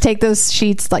 they just take those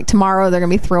sheets tomorrow. They're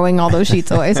going to be throwing all those sheets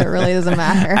away, so it really doesn't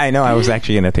matter. I know. I was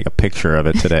actually going to take a picture of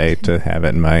it today to have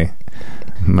it in my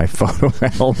photo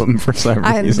album for some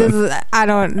reason.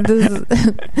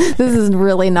 This is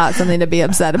really not something to be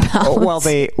upset about.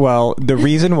 The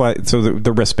reason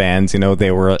the wristbands,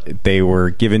 they were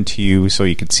given to you so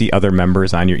you could see other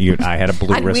members on your. I had a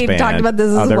blue wristband. We've talked about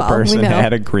this as other well. person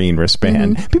had a green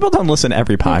wristband. People don't listen to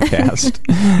every podcast.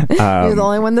 You're the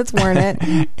only one that's worn it.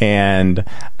 And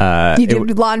you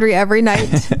did laundry every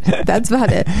night. That's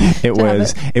about it.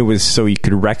 It was so you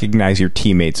could recognize your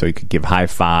teammates, so you could give high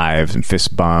fives and fist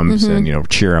bumps and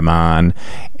cheer them on.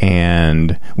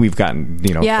 And we've gotten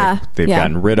they've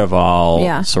gotten rid of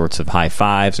all sorts of high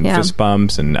fives and fist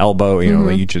bumps and elbow.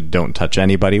 You just don't touch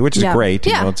anybody, which is great.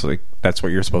 It's that's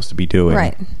what you're supposed to be doing.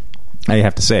 Right. I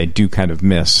have to say, I do kind of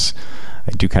miss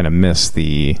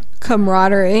the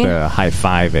camaraderie, the high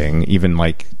fiving, even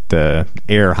the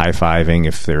air high fiving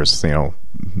if there's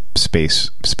space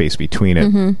between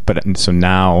it. But so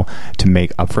now, to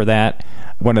make up for that,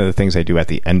 one of the things I do at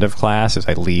the end of class is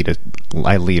I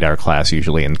lead our class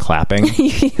usually in clapping.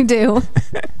 You do.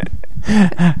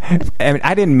 I mean,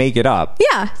 I didn't make it up.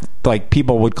 Yeah.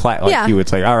 People would clap. You would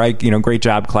say, all right, great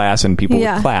job, class. And people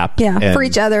would clap. Yeah. For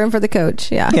each other and for the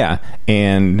coach. Yeah. Yeah.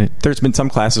 And there's been some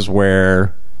classes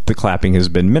where the clapping has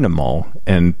been minimal.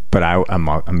 But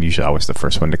I'm usually always the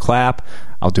first one to clap.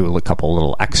 I'll do a couple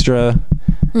little extra,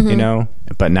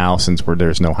 But now, since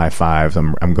there's no high fives,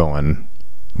 I'm going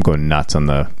nuts on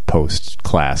the post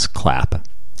class clap.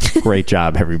 Great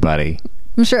job, everybody.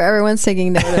 I'm sure everyone's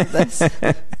taking note of this.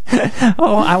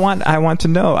 I want to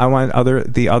know. I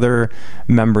want the other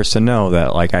members to know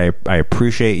that I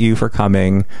appreciate you for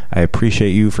coming. I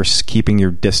appreciate you for keeping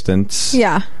your distance.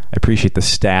 Yeah. I appreciate the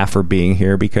staff for being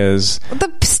here, because the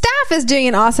staff is doing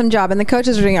an awesome job and the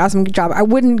coaches are doing an awesome job. I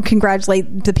wouldn't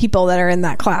congratulate the people that are in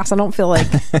that class. I don't feel like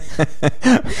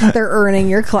they're earning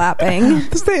your clapping.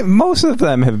 Most of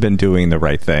them have been doing the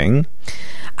right thing.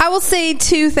 I will say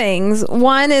 2 things.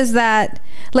 One is that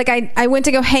I went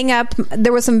to go hang up.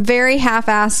 There was some very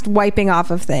half-assed wiping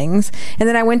off of things. And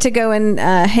then I went to go and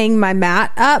hang my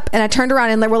mat up. And I turned around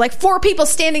and there were 4 people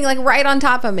standing right on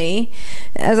top of me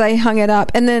as I hung it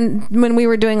up. And then when we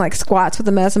were doing squats with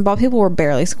the medicine ball, people were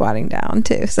barely squatting down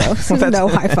too. So no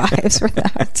high fives for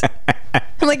that.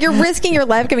 I'm you're risking your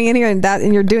life coming in here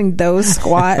and you're doing those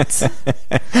squats.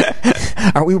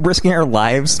 Are we risking our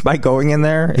lives by going in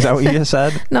there? Is that what you just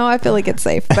said? No, I feel like it's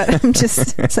safe, but I'm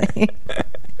just saying.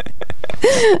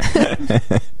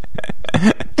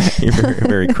 You're very,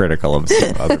 very critical of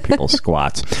other people's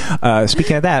squats.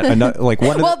 Speaking of that,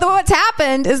 what's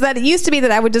happened is that it used to be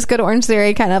that I would just go to Orange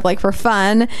Theory kind of for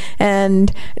fun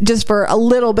and just for a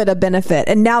little bit of benefit.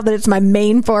 And now that it's my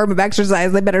main form of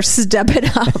exercise, they better step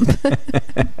it up.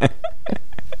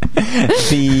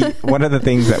 One of the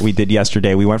things that we did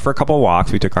yesterday, we went for a couple of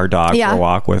walks. We took our dog for a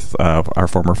walk with our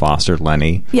former foster,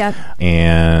 Lenny,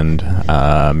 and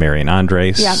Mary and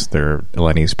Andres. They're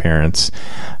Lenny's parents.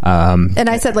 And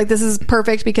I said, this is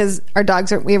perfect because our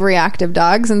dogs we have reactive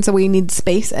dogs, and so we need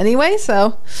space anyway.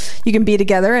 So you can be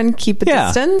together and keep a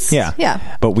distance.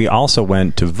 Yeah. But we also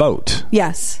went to vote.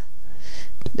 Yes.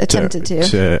 Attempted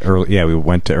to. We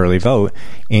went to early vote,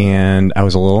 and I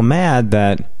was a little mad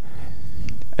that.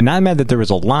 Not mad that there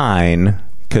was a line,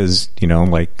 because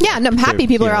I'm happy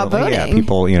people are out voting. Yeah,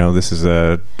 people. This is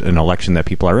an election that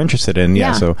people are interested in.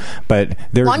 So, but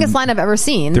there's longest line I've ever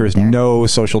seen. There was no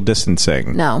social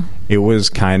distancing. No, it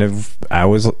was I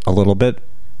was a little bit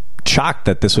shocked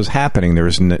that this was happening. There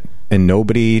was and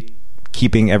nobody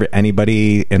keeping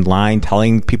anybody in line,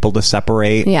 telling people to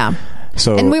separate. Yeah.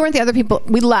 So, and we weren't the other people.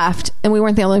 We left, and we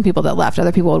weren't the only people that left.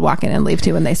 Other people would walk in and leave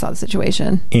too when they saw the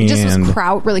situation. It just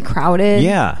was really crowded.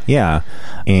 Yeah.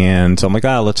 And so I'm like,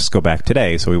 let's just go back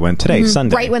today. So we went today,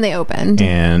 Sunday, right when they opened.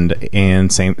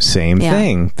 And same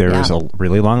thing. There was a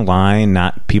really long line,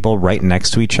 not people right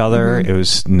next to each other. It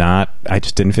was not. I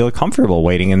just didn't feel comfortable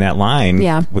waiting in that line.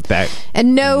 Yeah. With that,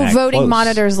 and no that voting close.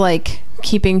 monitors like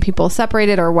keeping people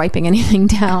separated or wiping anything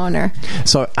down. Or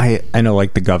so I know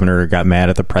like the governor got mad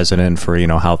at the president for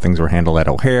how things were handled at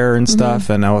O'Hare and stuff,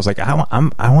 and I was like, I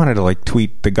wanted to like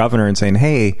tweet the governor and saying,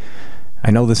 hey, I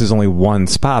know this is only one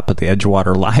spot, but the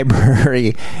Edgewater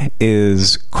Library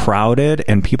is crowded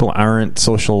and people aren't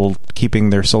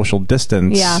keeping their social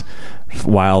distance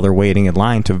while they're waiting in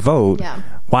line to vote. Yeah.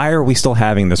 Why are we still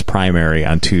having this primary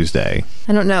on Tuesday?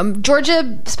 I don't know.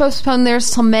 Georgia postponed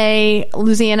theirs till May.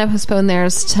 Louisiana postponed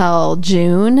theirs till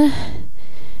June.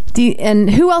 And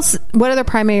who else? What other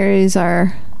primaries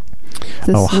are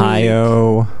this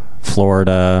Ohio, week?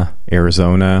 Florida,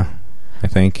 Arizona, I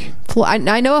think.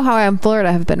 I know Ohio and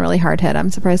Florida have been really hard hit. I'm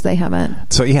surprised they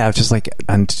haven't. So yeah, it's just like,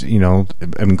 and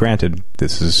I mean, granted,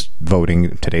 this is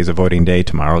voting. Today's a voting day.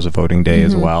 Tomorrow's a voting day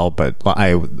as well. But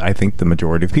I think the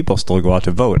majority of people still go out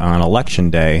to vote on election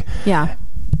day. Yeah.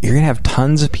 You're going to have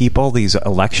tons of people. These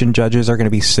election judges are going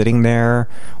to be sitting there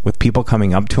with people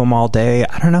coming up to them all day.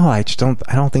 I don't know. I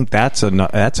don't think that's a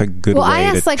good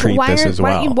way to treat this as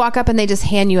well. Why don't you walk up and they just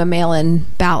hand you a mail-in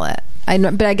ballot?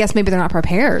 But I guess maybe they're not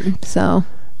prepared. So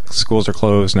schools are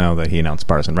closed now that he announced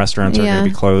bars and restaurants are going to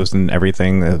be closed and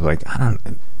everything. Like,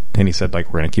 and he said, like,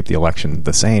 we're going to keep the election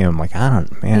the same. Like, I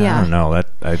don't know.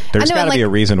 There's got to be a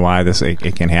reason why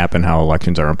it can happen, how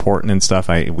elections are important and stuff.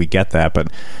 We get that,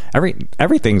 but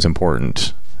everything's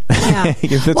important. Yeah.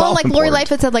 Well, like Lori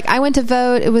Lightfoot said, like, I went to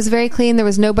vote. It was very clean. There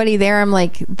was nobody there. I'm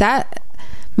like, that...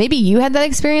 Maybe you had that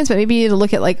experience, but maybe you need to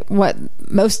look at like what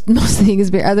most of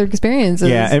the other experiences.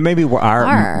 Yeah, and maybe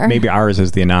ours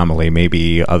is the anomaly.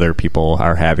 Maybe other people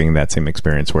are having that same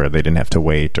experience where they didn't have to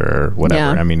wait or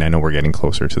whatever. Yeah. I mean, I know we're getting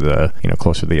closer to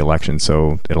the election,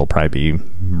 so it'll probably be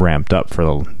ramped up for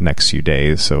the next few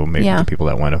days. So maybe the people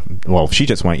that went, she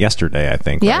just went yesterday, I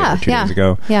think. Yeah, right, or 2 days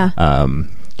ago. Yeah.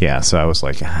 Yeah, so I was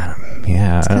like,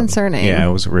 it's concerning. Yeah,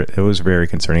 it was very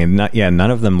concerning.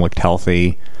 None of them looked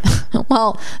healthy.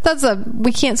 Well,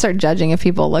 we can't start judging if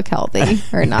people look healthy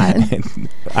or not.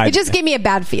 It just gave me a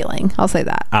bad feeling. I'll say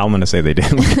that. I'm going to say they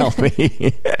didn't look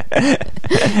healthy.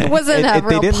 It wasn't a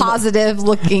real positive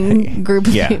looking group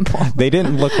of people. They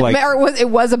didn't look like... it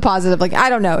was a positive, like, I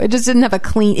don't know. It just didn't have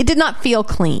it did not feel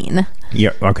clean.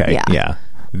 Yeah, okay, yeah.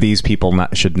 These people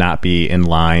should not be in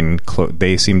line.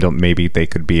 They seem to, maybe they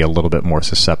could be a little bit more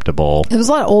susceptible. It was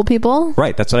a lot of old people.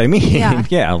 Right, that's what I mean. Yeah.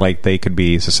 Yeah, like they could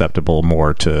be susceptible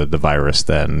more to the virus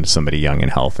than somebody young and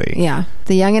healthy. Yeah.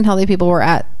 The young and healthy people were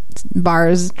at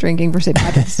bars drinking for St.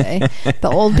 Patrick's Day. The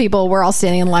old people were all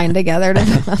standing in line together to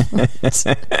vote.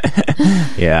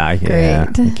 Yeah, I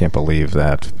can't believe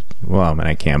that. Well, I mean,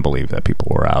 I can't believe that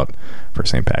people were out for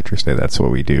St. Patrick's Day. That's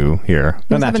what we do here.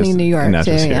 It's happening in New York, not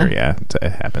too, just here. Yeah,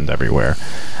 it happens everywhere.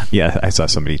 Yeah, I saw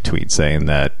somebody tweet saying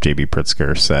that J.B.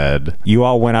 Pritzker said, "You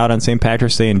all went out on St.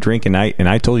 Patrick's Day and drink, and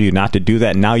I told you not to do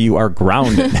that. Now you are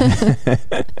grounded."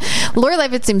 Lori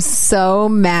Lightfoot seems so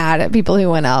mad at people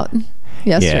who went out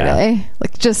yesterday. Yeah.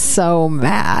 Like, just so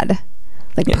mad.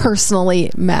 Like, personally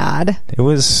mad. It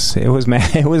was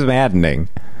mad. It was maddening.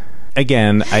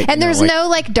 Again, there's no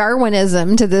like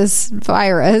Darwinism to this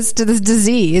virus, to this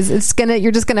disease.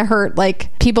 You're just gonna hurt like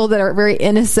people that are very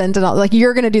innocent and all. Like,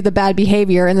 you're gonna do the bad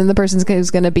behavior, and then the person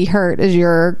who's gonna be hurt is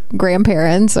your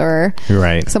grandparents or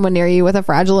someone near you with a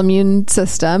fragile immune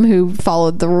system who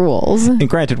followed the rules. And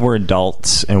granted, we're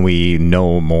adults and we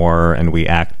know more and we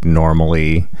act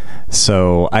normally.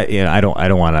 So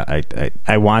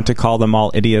I want to call them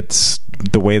all idiots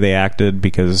the way they acted,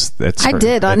 because I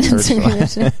did on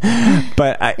Instagram.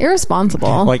 But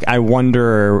irresponsible. Like, I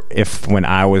wonder if when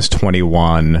I was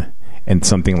 21 and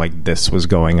something like this was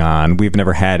going on, we've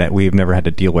never had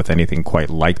to deal with anything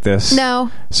quite like this. No.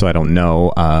 So I don't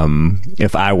know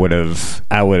if I would have.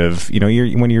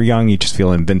 When you're young, you just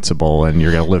feel invincible and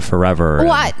you're going to live forever.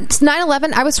 Well,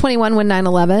 9/11. I was 21 when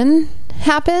 9/11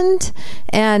 happened,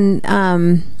 and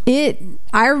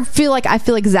I feel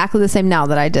exactly the same now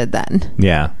that I did then.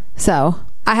 Yeah. So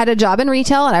I had a job in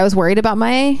retail, and I was worried about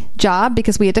my job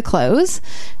because we had to close.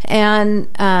 And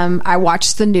I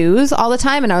watched the news all the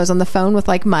time, and I was on the phone with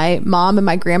like my mom and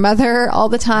my grandmother all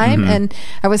the time, and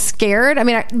I was scared. I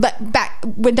mean, but back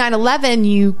with 9/11,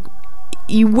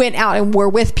 you went out and were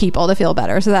with people to feel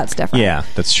better, so that's different. Yeah,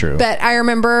 that's true. But I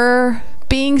remember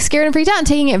being scared and freaked out and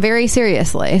taking it very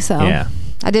seriously. So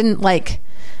I didn't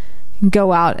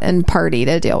go out and party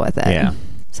to deal with it. Yeah.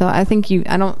 So I don't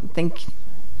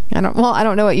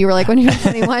know what you were like when you were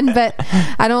 21, but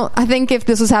I think if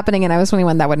this was happening and I was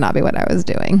 21, that would not be what I was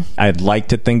doing. I'd like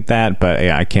to think that, but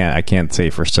yeah, I can't say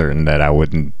for certain that I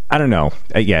wouldn't. I don't know.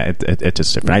 It's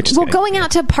just different. Going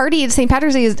out to party at St.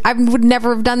 Patrick's Day I would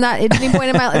never have done that at any point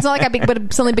in my life. It's not like I would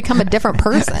have suddenly become a different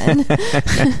person.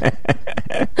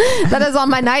 That is on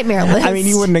my nightmare list. I mean,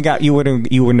 you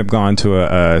wouldn't have gone to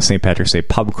a St. Patrick's Day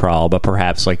pub crawl, but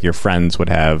perhaps like your friends would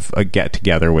have a get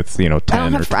together with 10 or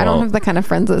 12. I don't have the kind of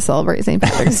friends that celebrate St.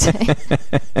 Patrick's Day.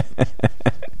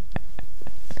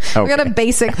 Okay. What kind of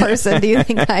basic person do you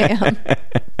think I am?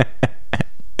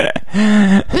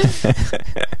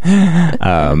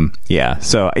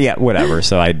 So whatever.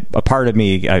 So a part of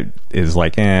me is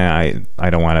like, I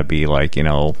don't want to be like,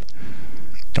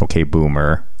 okay,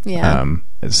 boomer. Yeah.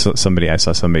 So I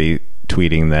saw somebody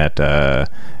tweeting that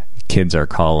kids are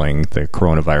calling the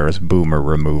coronavirus boomer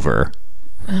remover.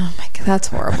 Oh my God, that's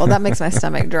horrible. That makes my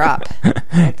stomach drop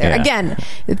right there. Yeah. Again,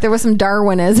 there was some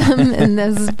Darwinism in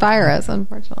this virus,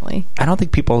 unfortunately. I don't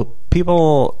think people,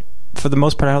 for the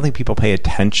most part, I don't think people pay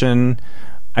attention.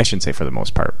 I shouldn't say for the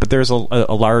most part, but there's a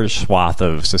large swath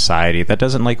of society that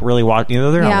doesn't like really watch.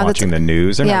 They're not watching the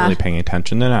news. They're not really paying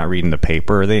attention. They're not reading the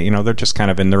paper. They're just kind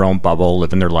of in their own bubble,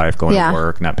 living their life, going to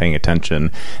work, not paying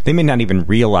attention. They may not even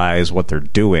realize what they're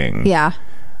doing. Yeah.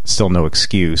 Still no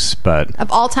excuse, but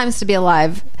of all times to be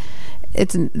alive,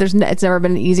 it's never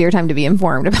been an easier time to be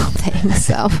informed about things.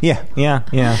 So yeah.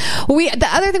 The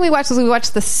other thing we watched was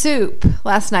The Soup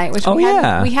last night, which we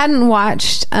hadn't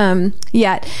watched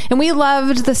yet, and we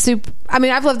loved The Soup. I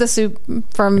mean, I've loved The Soup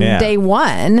from day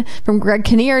one, from Greg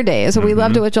Kinnear days. So we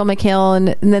loved it with Joel McHale,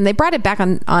 and then they brought it back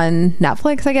on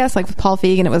Netflix, I guess, like with Paul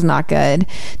Feig, and it was not good.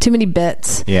 Too many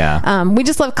bits. Yeah. We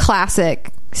just love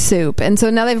classic Soup, and so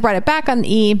now they've brought it back on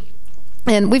E.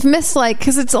 And we've missed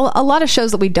because it's a lot of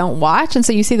shows that we don't watch, and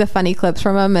so you see the funny clips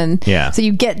from them, and so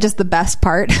you get just the best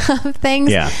part of things.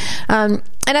 Yeah. And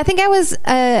I think I was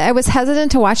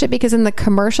hesitant to watch it because in the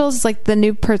commercials, like the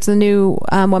new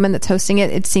woman that's hosting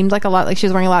it, it seemed like a lot like she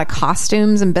was wearing a lot of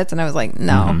costumes and bits, and I was like,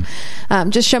 no,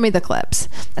 just show me the clips.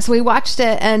 So we watched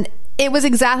it, and it was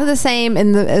exactly the same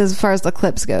as far as the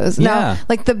clips goes. Yeah. Now,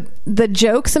 like the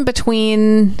jokes in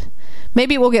between.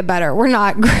 Maybe we'll get better. We're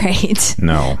not great.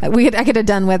 No. I could have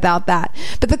done without that.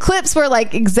 But the clips were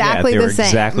like exactly the same.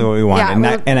 Exactly what we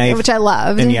wanted. Which I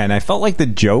loved. And I felt like the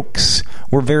jokes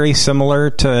were very similar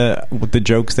to the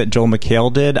jokes that Joel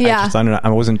McHale did. Yeah. I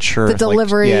wasn't sure. The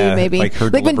delivery, maybe. Like her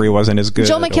delivery wasn't as good.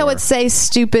 Joel McHale would say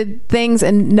stupid things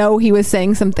and know he was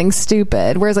saying something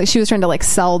stupid. Whereas like she was trying to like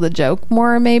sell the joke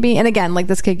more maybe. And again, like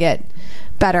this could get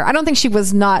better. I don't think she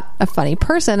was not a funny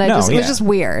person. It was just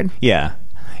weird. Yeah.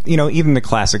 Even the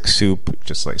classic Soup,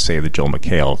 just like say the Joel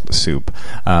McHale Soup,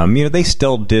 they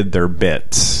still did their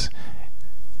bits.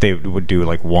 They would do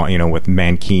like one, with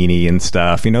Mankini and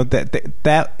stuff.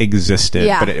 That existed,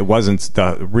 but it wasn't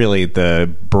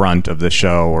the brunt of the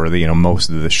show, or most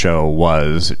of the show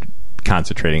was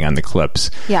concentrating on the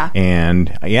clips. Yeah.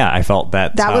 And I felt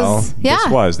that's how this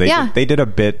was. They did a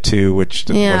bit too, which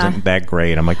wasn't that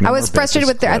great. I'm like, I was frustrated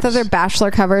with I thought their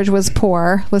Bachelor coverage was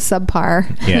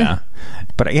subpar. Yeah.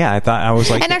 But I thought I was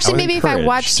like, and actually maybe if I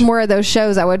watched more of those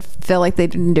shows, I would feel like they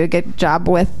didn't do a good job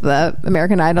with the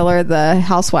American Idol or the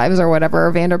Housewives or whatever,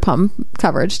 or Vanderpump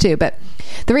coverage too. But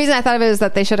the reason I thought of it is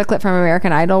that they showed a clip from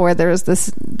American Idol where there was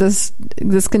this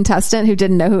contestant who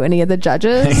didn't know who any of the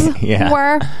judges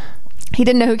were. He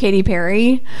didn't know who Katy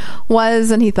Perry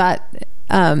was, and he thought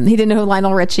he didn't know who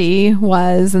Lionel Richie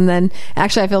was. And then,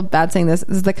 actually, I feel bad saying this.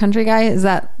 Is the country guy? Is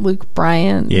that Luke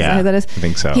Bryan? Yeah, is that who that is? I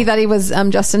think so. He thought he was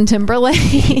Justin Timberlake.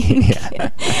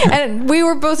 And we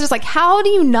were both just like, how do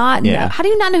you not know? How do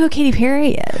you not know who Katy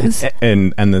Perry is?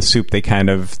 And the Soup,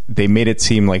 they made it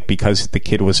seem like because the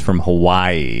kid was from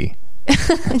Hawaii.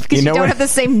 Because you don't have the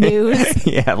same news.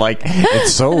 Yeah, like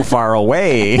it's so far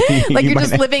away. Like you're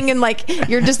just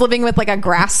living with like a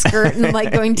grass skirt and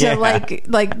like going to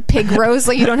like pig roast.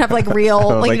 Like you don't have like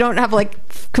real you don't have like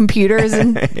computers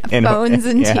and phones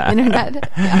and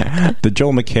internet. Yeah. The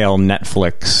Joel McHale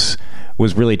Netflix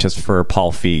was really just for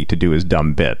Paul Feig to do his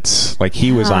dumb bits. Like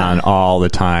he was on all the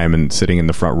time and sitting in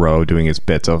the front row doing his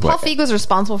bits of Paul Feig was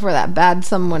responsible for that Bad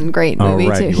Someone Great movie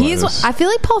too. I feel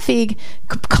like Paul Feig,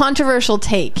 controversial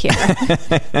take here.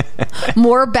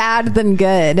 More bad than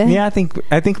good. Yeah, I think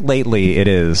lately it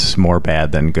is more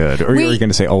bad than good. Or you're going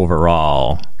to say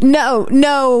overall?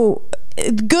 No.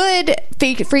 Good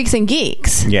Freaks and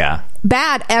Geeks. Yeah.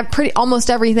 Bad at almost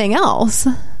everything else.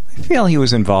 I feel he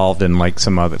was involved in like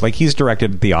some other, like he's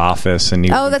directed The Office, and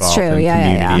he was that's involved true. in Yeah,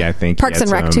 Community. yeah. I think Parks he had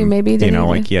and Rec some, too, maybe. You know,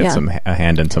 like he had a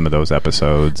hand in some of those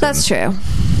episodes. That's true.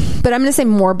 But I'm going to say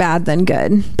more bad than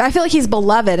good. But I feel like he's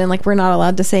beloved, and like we're not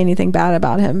allowed to say anything bad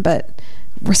about him, but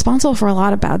responsible for a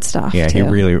lot of bad stuff. Yeah, too. he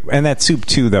really. And that Soup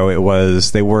too, though,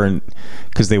 they weren't,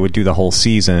 because they would do the whole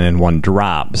season in one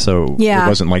drop, so it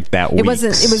wasn't like that. It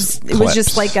wasn't. It was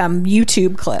just like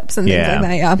YouTube clips and things like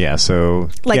that. Yeah, yeah. So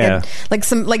like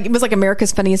it was like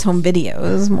America's Funniest Home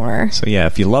Videos more. So yeah,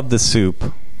 if you love the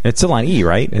Soup, it's still on E,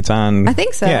 right? It's on. I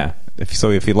think so. Yeah.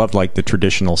 If you loved like the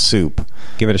traditional Soup,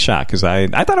 give it a shot, because I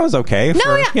thought it was okay.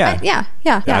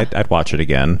 I'd watch it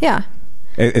again. Yeah.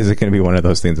 Is it going to be one of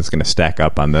those things that's going to stack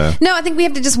up on the... No, I think we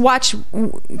have to just watch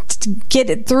to get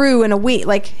it through in a week.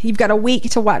 Like, you've got a week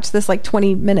to watch this, like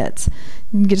 20 minutes.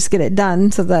 You just get it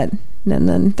done, so that... And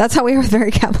then that's how we are with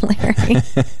Very Capillary.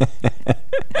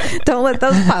 Don't let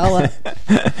those pile up.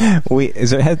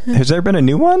 Has there been a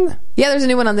new one? Yeah, there's a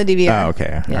new one on the DVR. Oh,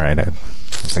 okay. Yeah. All right.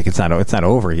 It's like it's not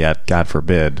over yet. God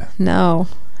forbid. No.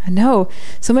 I know.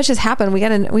 So much has happened.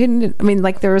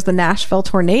 There was the Nashville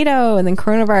tornado and then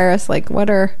coronavirus. Like, what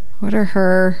are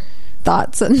her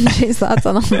thoughts and Jay's thoughts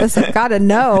on all this? I've got to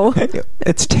know.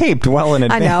 It's taped well in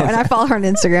advance. I know, and I follow her on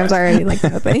Instagram, so I already like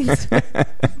know things.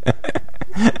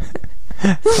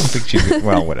 I don't think she's...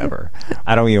 Well, whatever.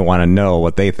 I don't even want to know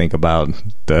what they think about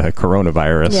the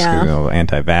coronavirus. Yeah.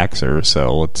 Anti-vaxxers.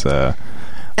 So it's...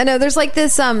 I know there's like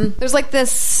this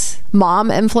mom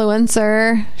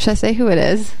influencer. Should I say who it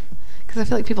is? Because I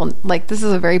feel like people like this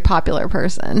is a very popular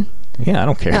person. Yeah, I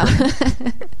don't care.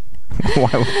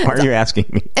 Why are you asking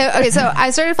me? Okay, so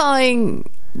I started following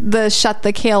the Shut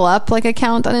the Kale Up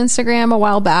account on Instagram a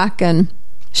while back, and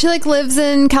she lives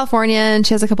in California, and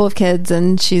she has a couple of kids,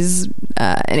 and she's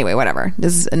anyway, whatever.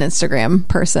 This is an Instagram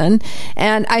person,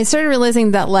 and I started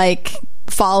realizing that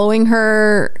following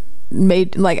her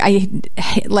made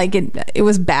it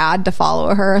was bad to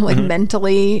follow her,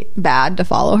 mentally bad to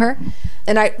follow her,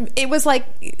 and it was like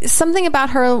something about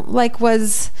her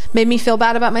made me feel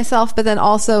bad about myself, but then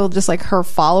also just her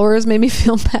followers made me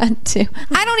feel bad too.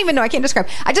 I don't even know, I can't describe.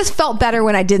 I just felt better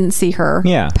when I didn't see her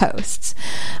posts.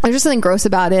 There's just something gross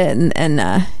about it,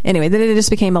 and anyway, then it just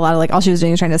became a lot of all she was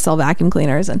doing was trying to sell vacuum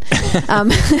cleaners, and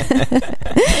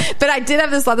but I did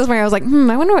have this thought this morning. I was like,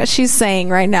 I wonder what she's saying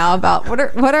right now about what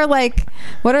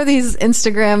are these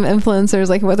Instagram influencers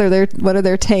what are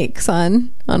their takes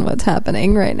on what's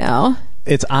happening right now.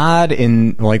 It's odd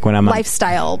when I'm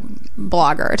lifestyle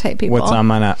blogger type people.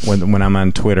 When I'm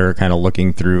on Twitter, kind of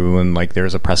looking through, and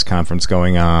there's a press conference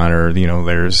going on, or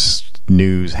there's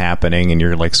news happening, and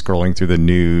you're scrolling through the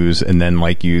news, and then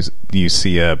you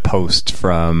see a post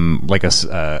from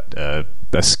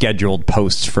a scheduled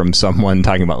post from someone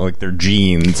talking about their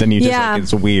jeans, and you just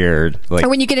it's weird. Or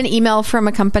when you get an email from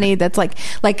a company that's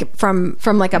from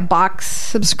a box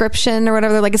subscription or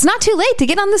whatever, they're it's not too late to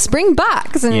get on the spring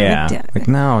box, and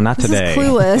no, not today. Is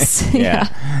clueless. Yeah.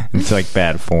 It's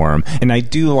bad form. And I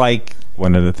do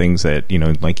one of the things that you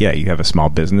have a small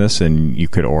business, and you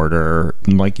could order,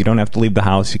 you don't have to leave the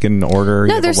house, you can order.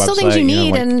 No, there's still things you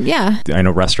need, and I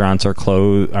know restaurants are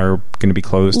going to be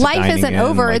closed. Life isn't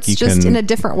over. It's just in a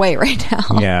different way right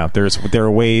now. Yeah, there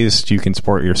are ways you can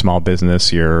support your small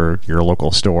business, your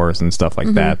local stores and stuff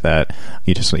like that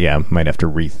you just might have to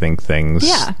rethink things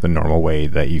the normal way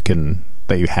that you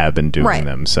have been doing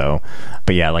them. So,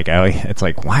 but it's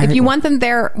why? If you want them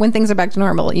there when things are back to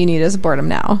normal, you need to support them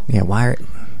now. Yeah, why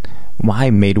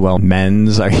Madewell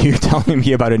Men's are you telling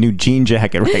me about a new jean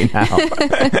jacket right now?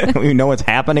 Don't you know what's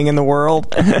happening in the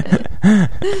world?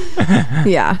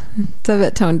 Yeah, it's a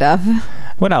bit tone deaf.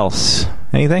 What else?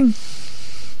 Anything?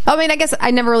 I guess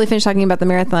I never really finished talking about the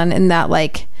marathon, in that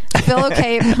I feel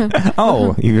okay.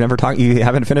 Oh, you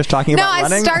haven't finished talking about running?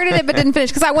 No, I started it but didn't finish,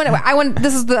 because I want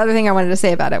this is the other thing I wanted to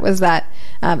say about it, was that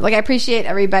I appreciate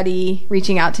everybody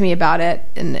reaching out to me about it,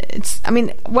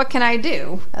 and what can I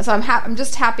do? So I'm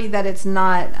just happy that it's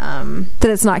not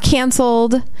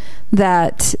canceled,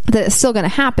 that it's still going to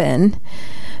happen,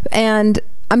 and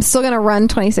I'm still going to run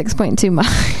 26.2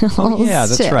 miles. Oh, yeah,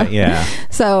 that's right. Yeah.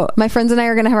 So my friends and I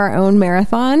are going to have our own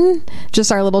marathon,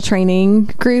 just our little training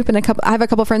group, and I have a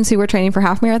couple friends who were training for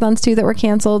half marathons too that were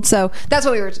canceled. So that's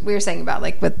what we were saying about,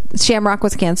 with Shamrock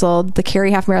was canceled, the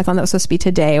Cary half marathon that was supposed to be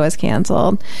today was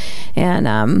canceled, and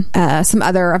some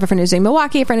other. I have a friend who's doing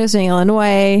Milwaukee, a friend who's doing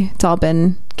Illinois. It's all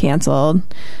been canceled.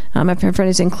 I have a friend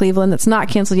who's in Cleveland that's not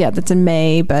canceled yet. That's in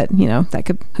May, but that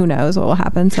could, who knows what will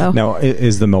happen. So no,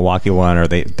 is the Milwaukee one?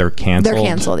 They're canceled? They're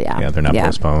canceled. Yeah. Yeah, they're not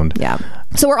postponed. Yeah.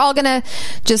 So we're all gonna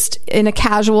just in a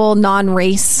casual,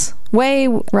 non-race way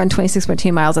run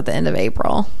 26.2 miles at the end of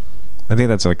April. I think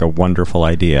that's like a wonderful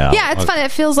idea. Yeah, it's fun.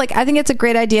 It feels like, I think it's a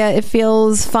great idea. It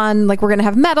feels fun. Like we're going to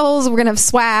have medals. We're going to have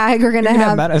swag. We're going to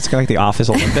have it's kind of like the Office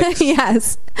Olympics.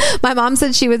 Yes. My mom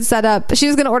said she would set up, she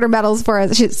was going to order medals for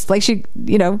us. She's like,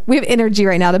 we have energy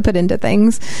right now to put into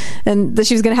things. And that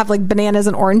she was going to have like bananas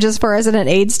and oranges for us at an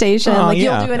aid station. Oh, like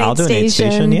yeah. you'll do an I'll aid do an station. aid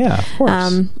station. Yeah, of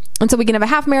course. And so we can have a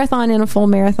half marathon and a full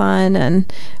marathon.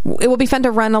 And it will be fun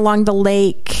to run along the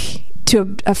lake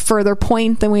to a further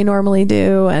point than we normally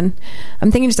do. And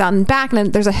I'm thinking just out and back, and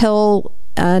then there's a hill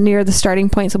near the starting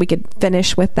point, so we could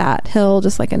finish with that hill,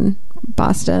 just like in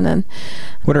Boston. And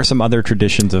what are some other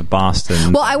traditions of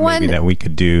Boston? Well, maybe that we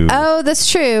could do. Oh, that's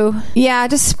true. Yeah, it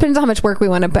just depends on how much work we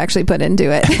want to actually put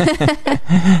into it.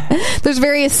 There's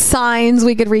various signs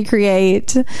we could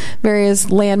recreate, various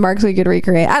landmarks we could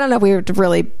recreate. I don't know if we would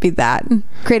really be that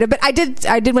creative, but I did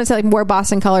want to say like wear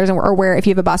Boston colors, or wear, if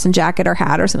you have a Boston jacket or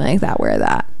hat or something like that, wear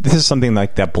that. This is something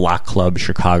like that Block Club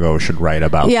Chicago should write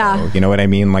about. Yeah, though. You know what I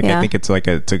mean? Like, yeah. I think it's like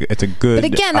it's a good. But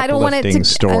again, I don't want it to.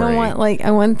 Story. I don't want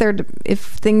I want there to, if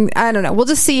things. I don't know. We'll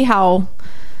just see how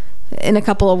in a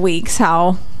couple of weeks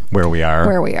where we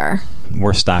are.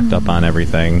 We're stocked up on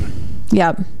everything.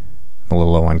 Yep. A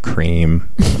little low on cream.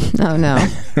 Oh no.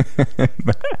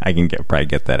 I can probably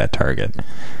get that at Target.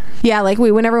 Yeah, like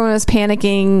when everyone was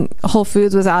panicking, Whole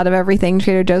Foods was out of everything,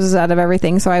 Trader Joe's was out of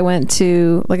everything. So I went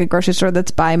to like a grocery store that's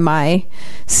by my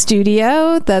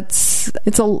studio.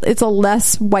 It's a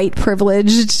less white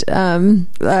privileged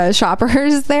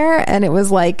shoppers there, and it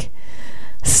was like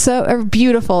so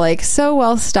beautiful, like so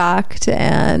well stocked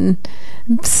and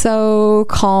so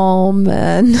calm,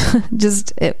 and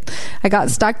I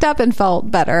got stocked up and felt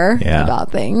better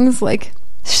about things, like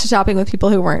shopping with people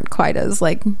who weren't quite as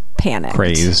like panicked,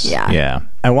 crazed. Yeah.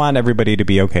 I want everybody to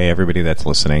be okay. Everybody that's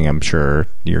listening, I'm sure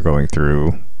you're going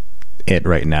through it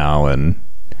right now, and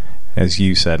as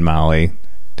you said, Molly,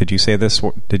 did you say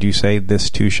this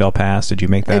too shall pass? Did you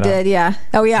make that up? I did, yeah.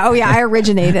 Oh yeah. I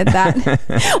originated that.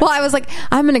 Well, I was like,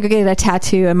 I'm going to go get a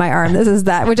tattoo in my arm. This is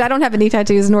that, which I don't have any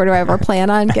tattoos, nor do I ever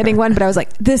plan on getting one. But I was like,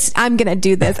 I'm going to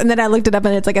do this. And then I looked it up,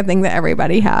 and it's like a thing that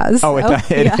everybody has. Oh,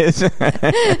 it is.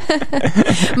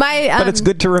 But it's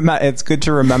good to remember. It's good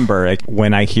to remember. Like,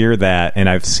 when I hear that, and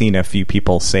I've seen a few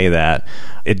people say that,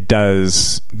 it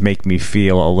does make me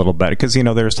feel a little better, because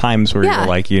there's times where you're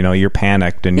like, you're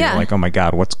panicked and you're like, oh my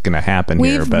God, what's going to happen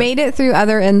here? We've made it through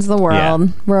other ends of the world. Yeah.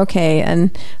 We're okay,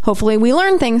 and hopefully we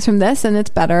learn things from this, and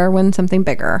it's better when something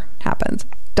bigger happens.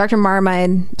 Dr.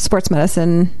 Marmide, sports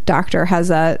medicine doctor, has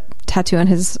a tattoo on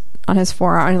his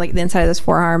forearm, like the inside of his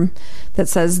forearm, that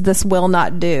says "This will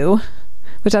not do."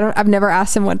 Which I've never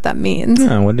asked him what that means.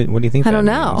 No, what do you think? I don't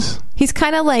know. Means? He's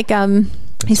kind of like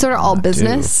he's sort of all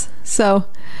business, so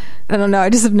I don't know.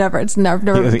 I just have never. It's never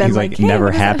been he's like hey,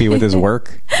 never happy with his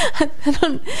work. I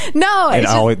don't.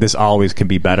 No, this always can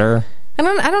be better. I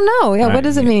don't know. Yeah, what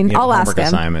does it mean? I'll ask him.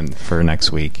 Assignment for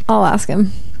next week. I'll ask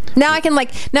him. Now I can I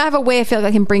have a way I feel like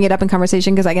I can bring it up in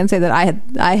conversation, because I can say that I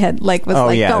had felt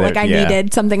like I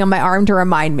needed something on my arm to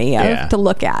remind me of to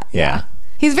look at. Yeah.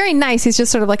 He's very nice. He's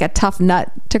just sort of like a tough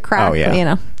nut to crack. Oh,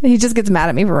 yeah. But, he just gets mad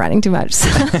at me for running too much. So.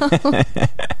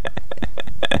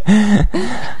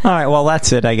 All right. Well,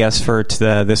 that's it, I guess, for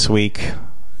this week.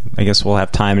 I guess we'll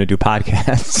have time to do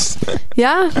podcasts.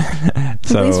 Yeah. At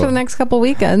least for the next couple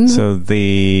weekends. So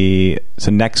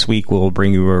next week we'll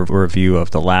bring you a review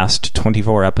of the last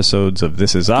 24 episodes of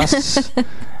This Is Us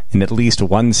in at least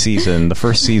one season, the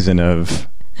first season of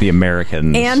The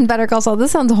Americans. And Better Call Saul.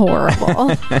 This sounds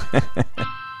horrible.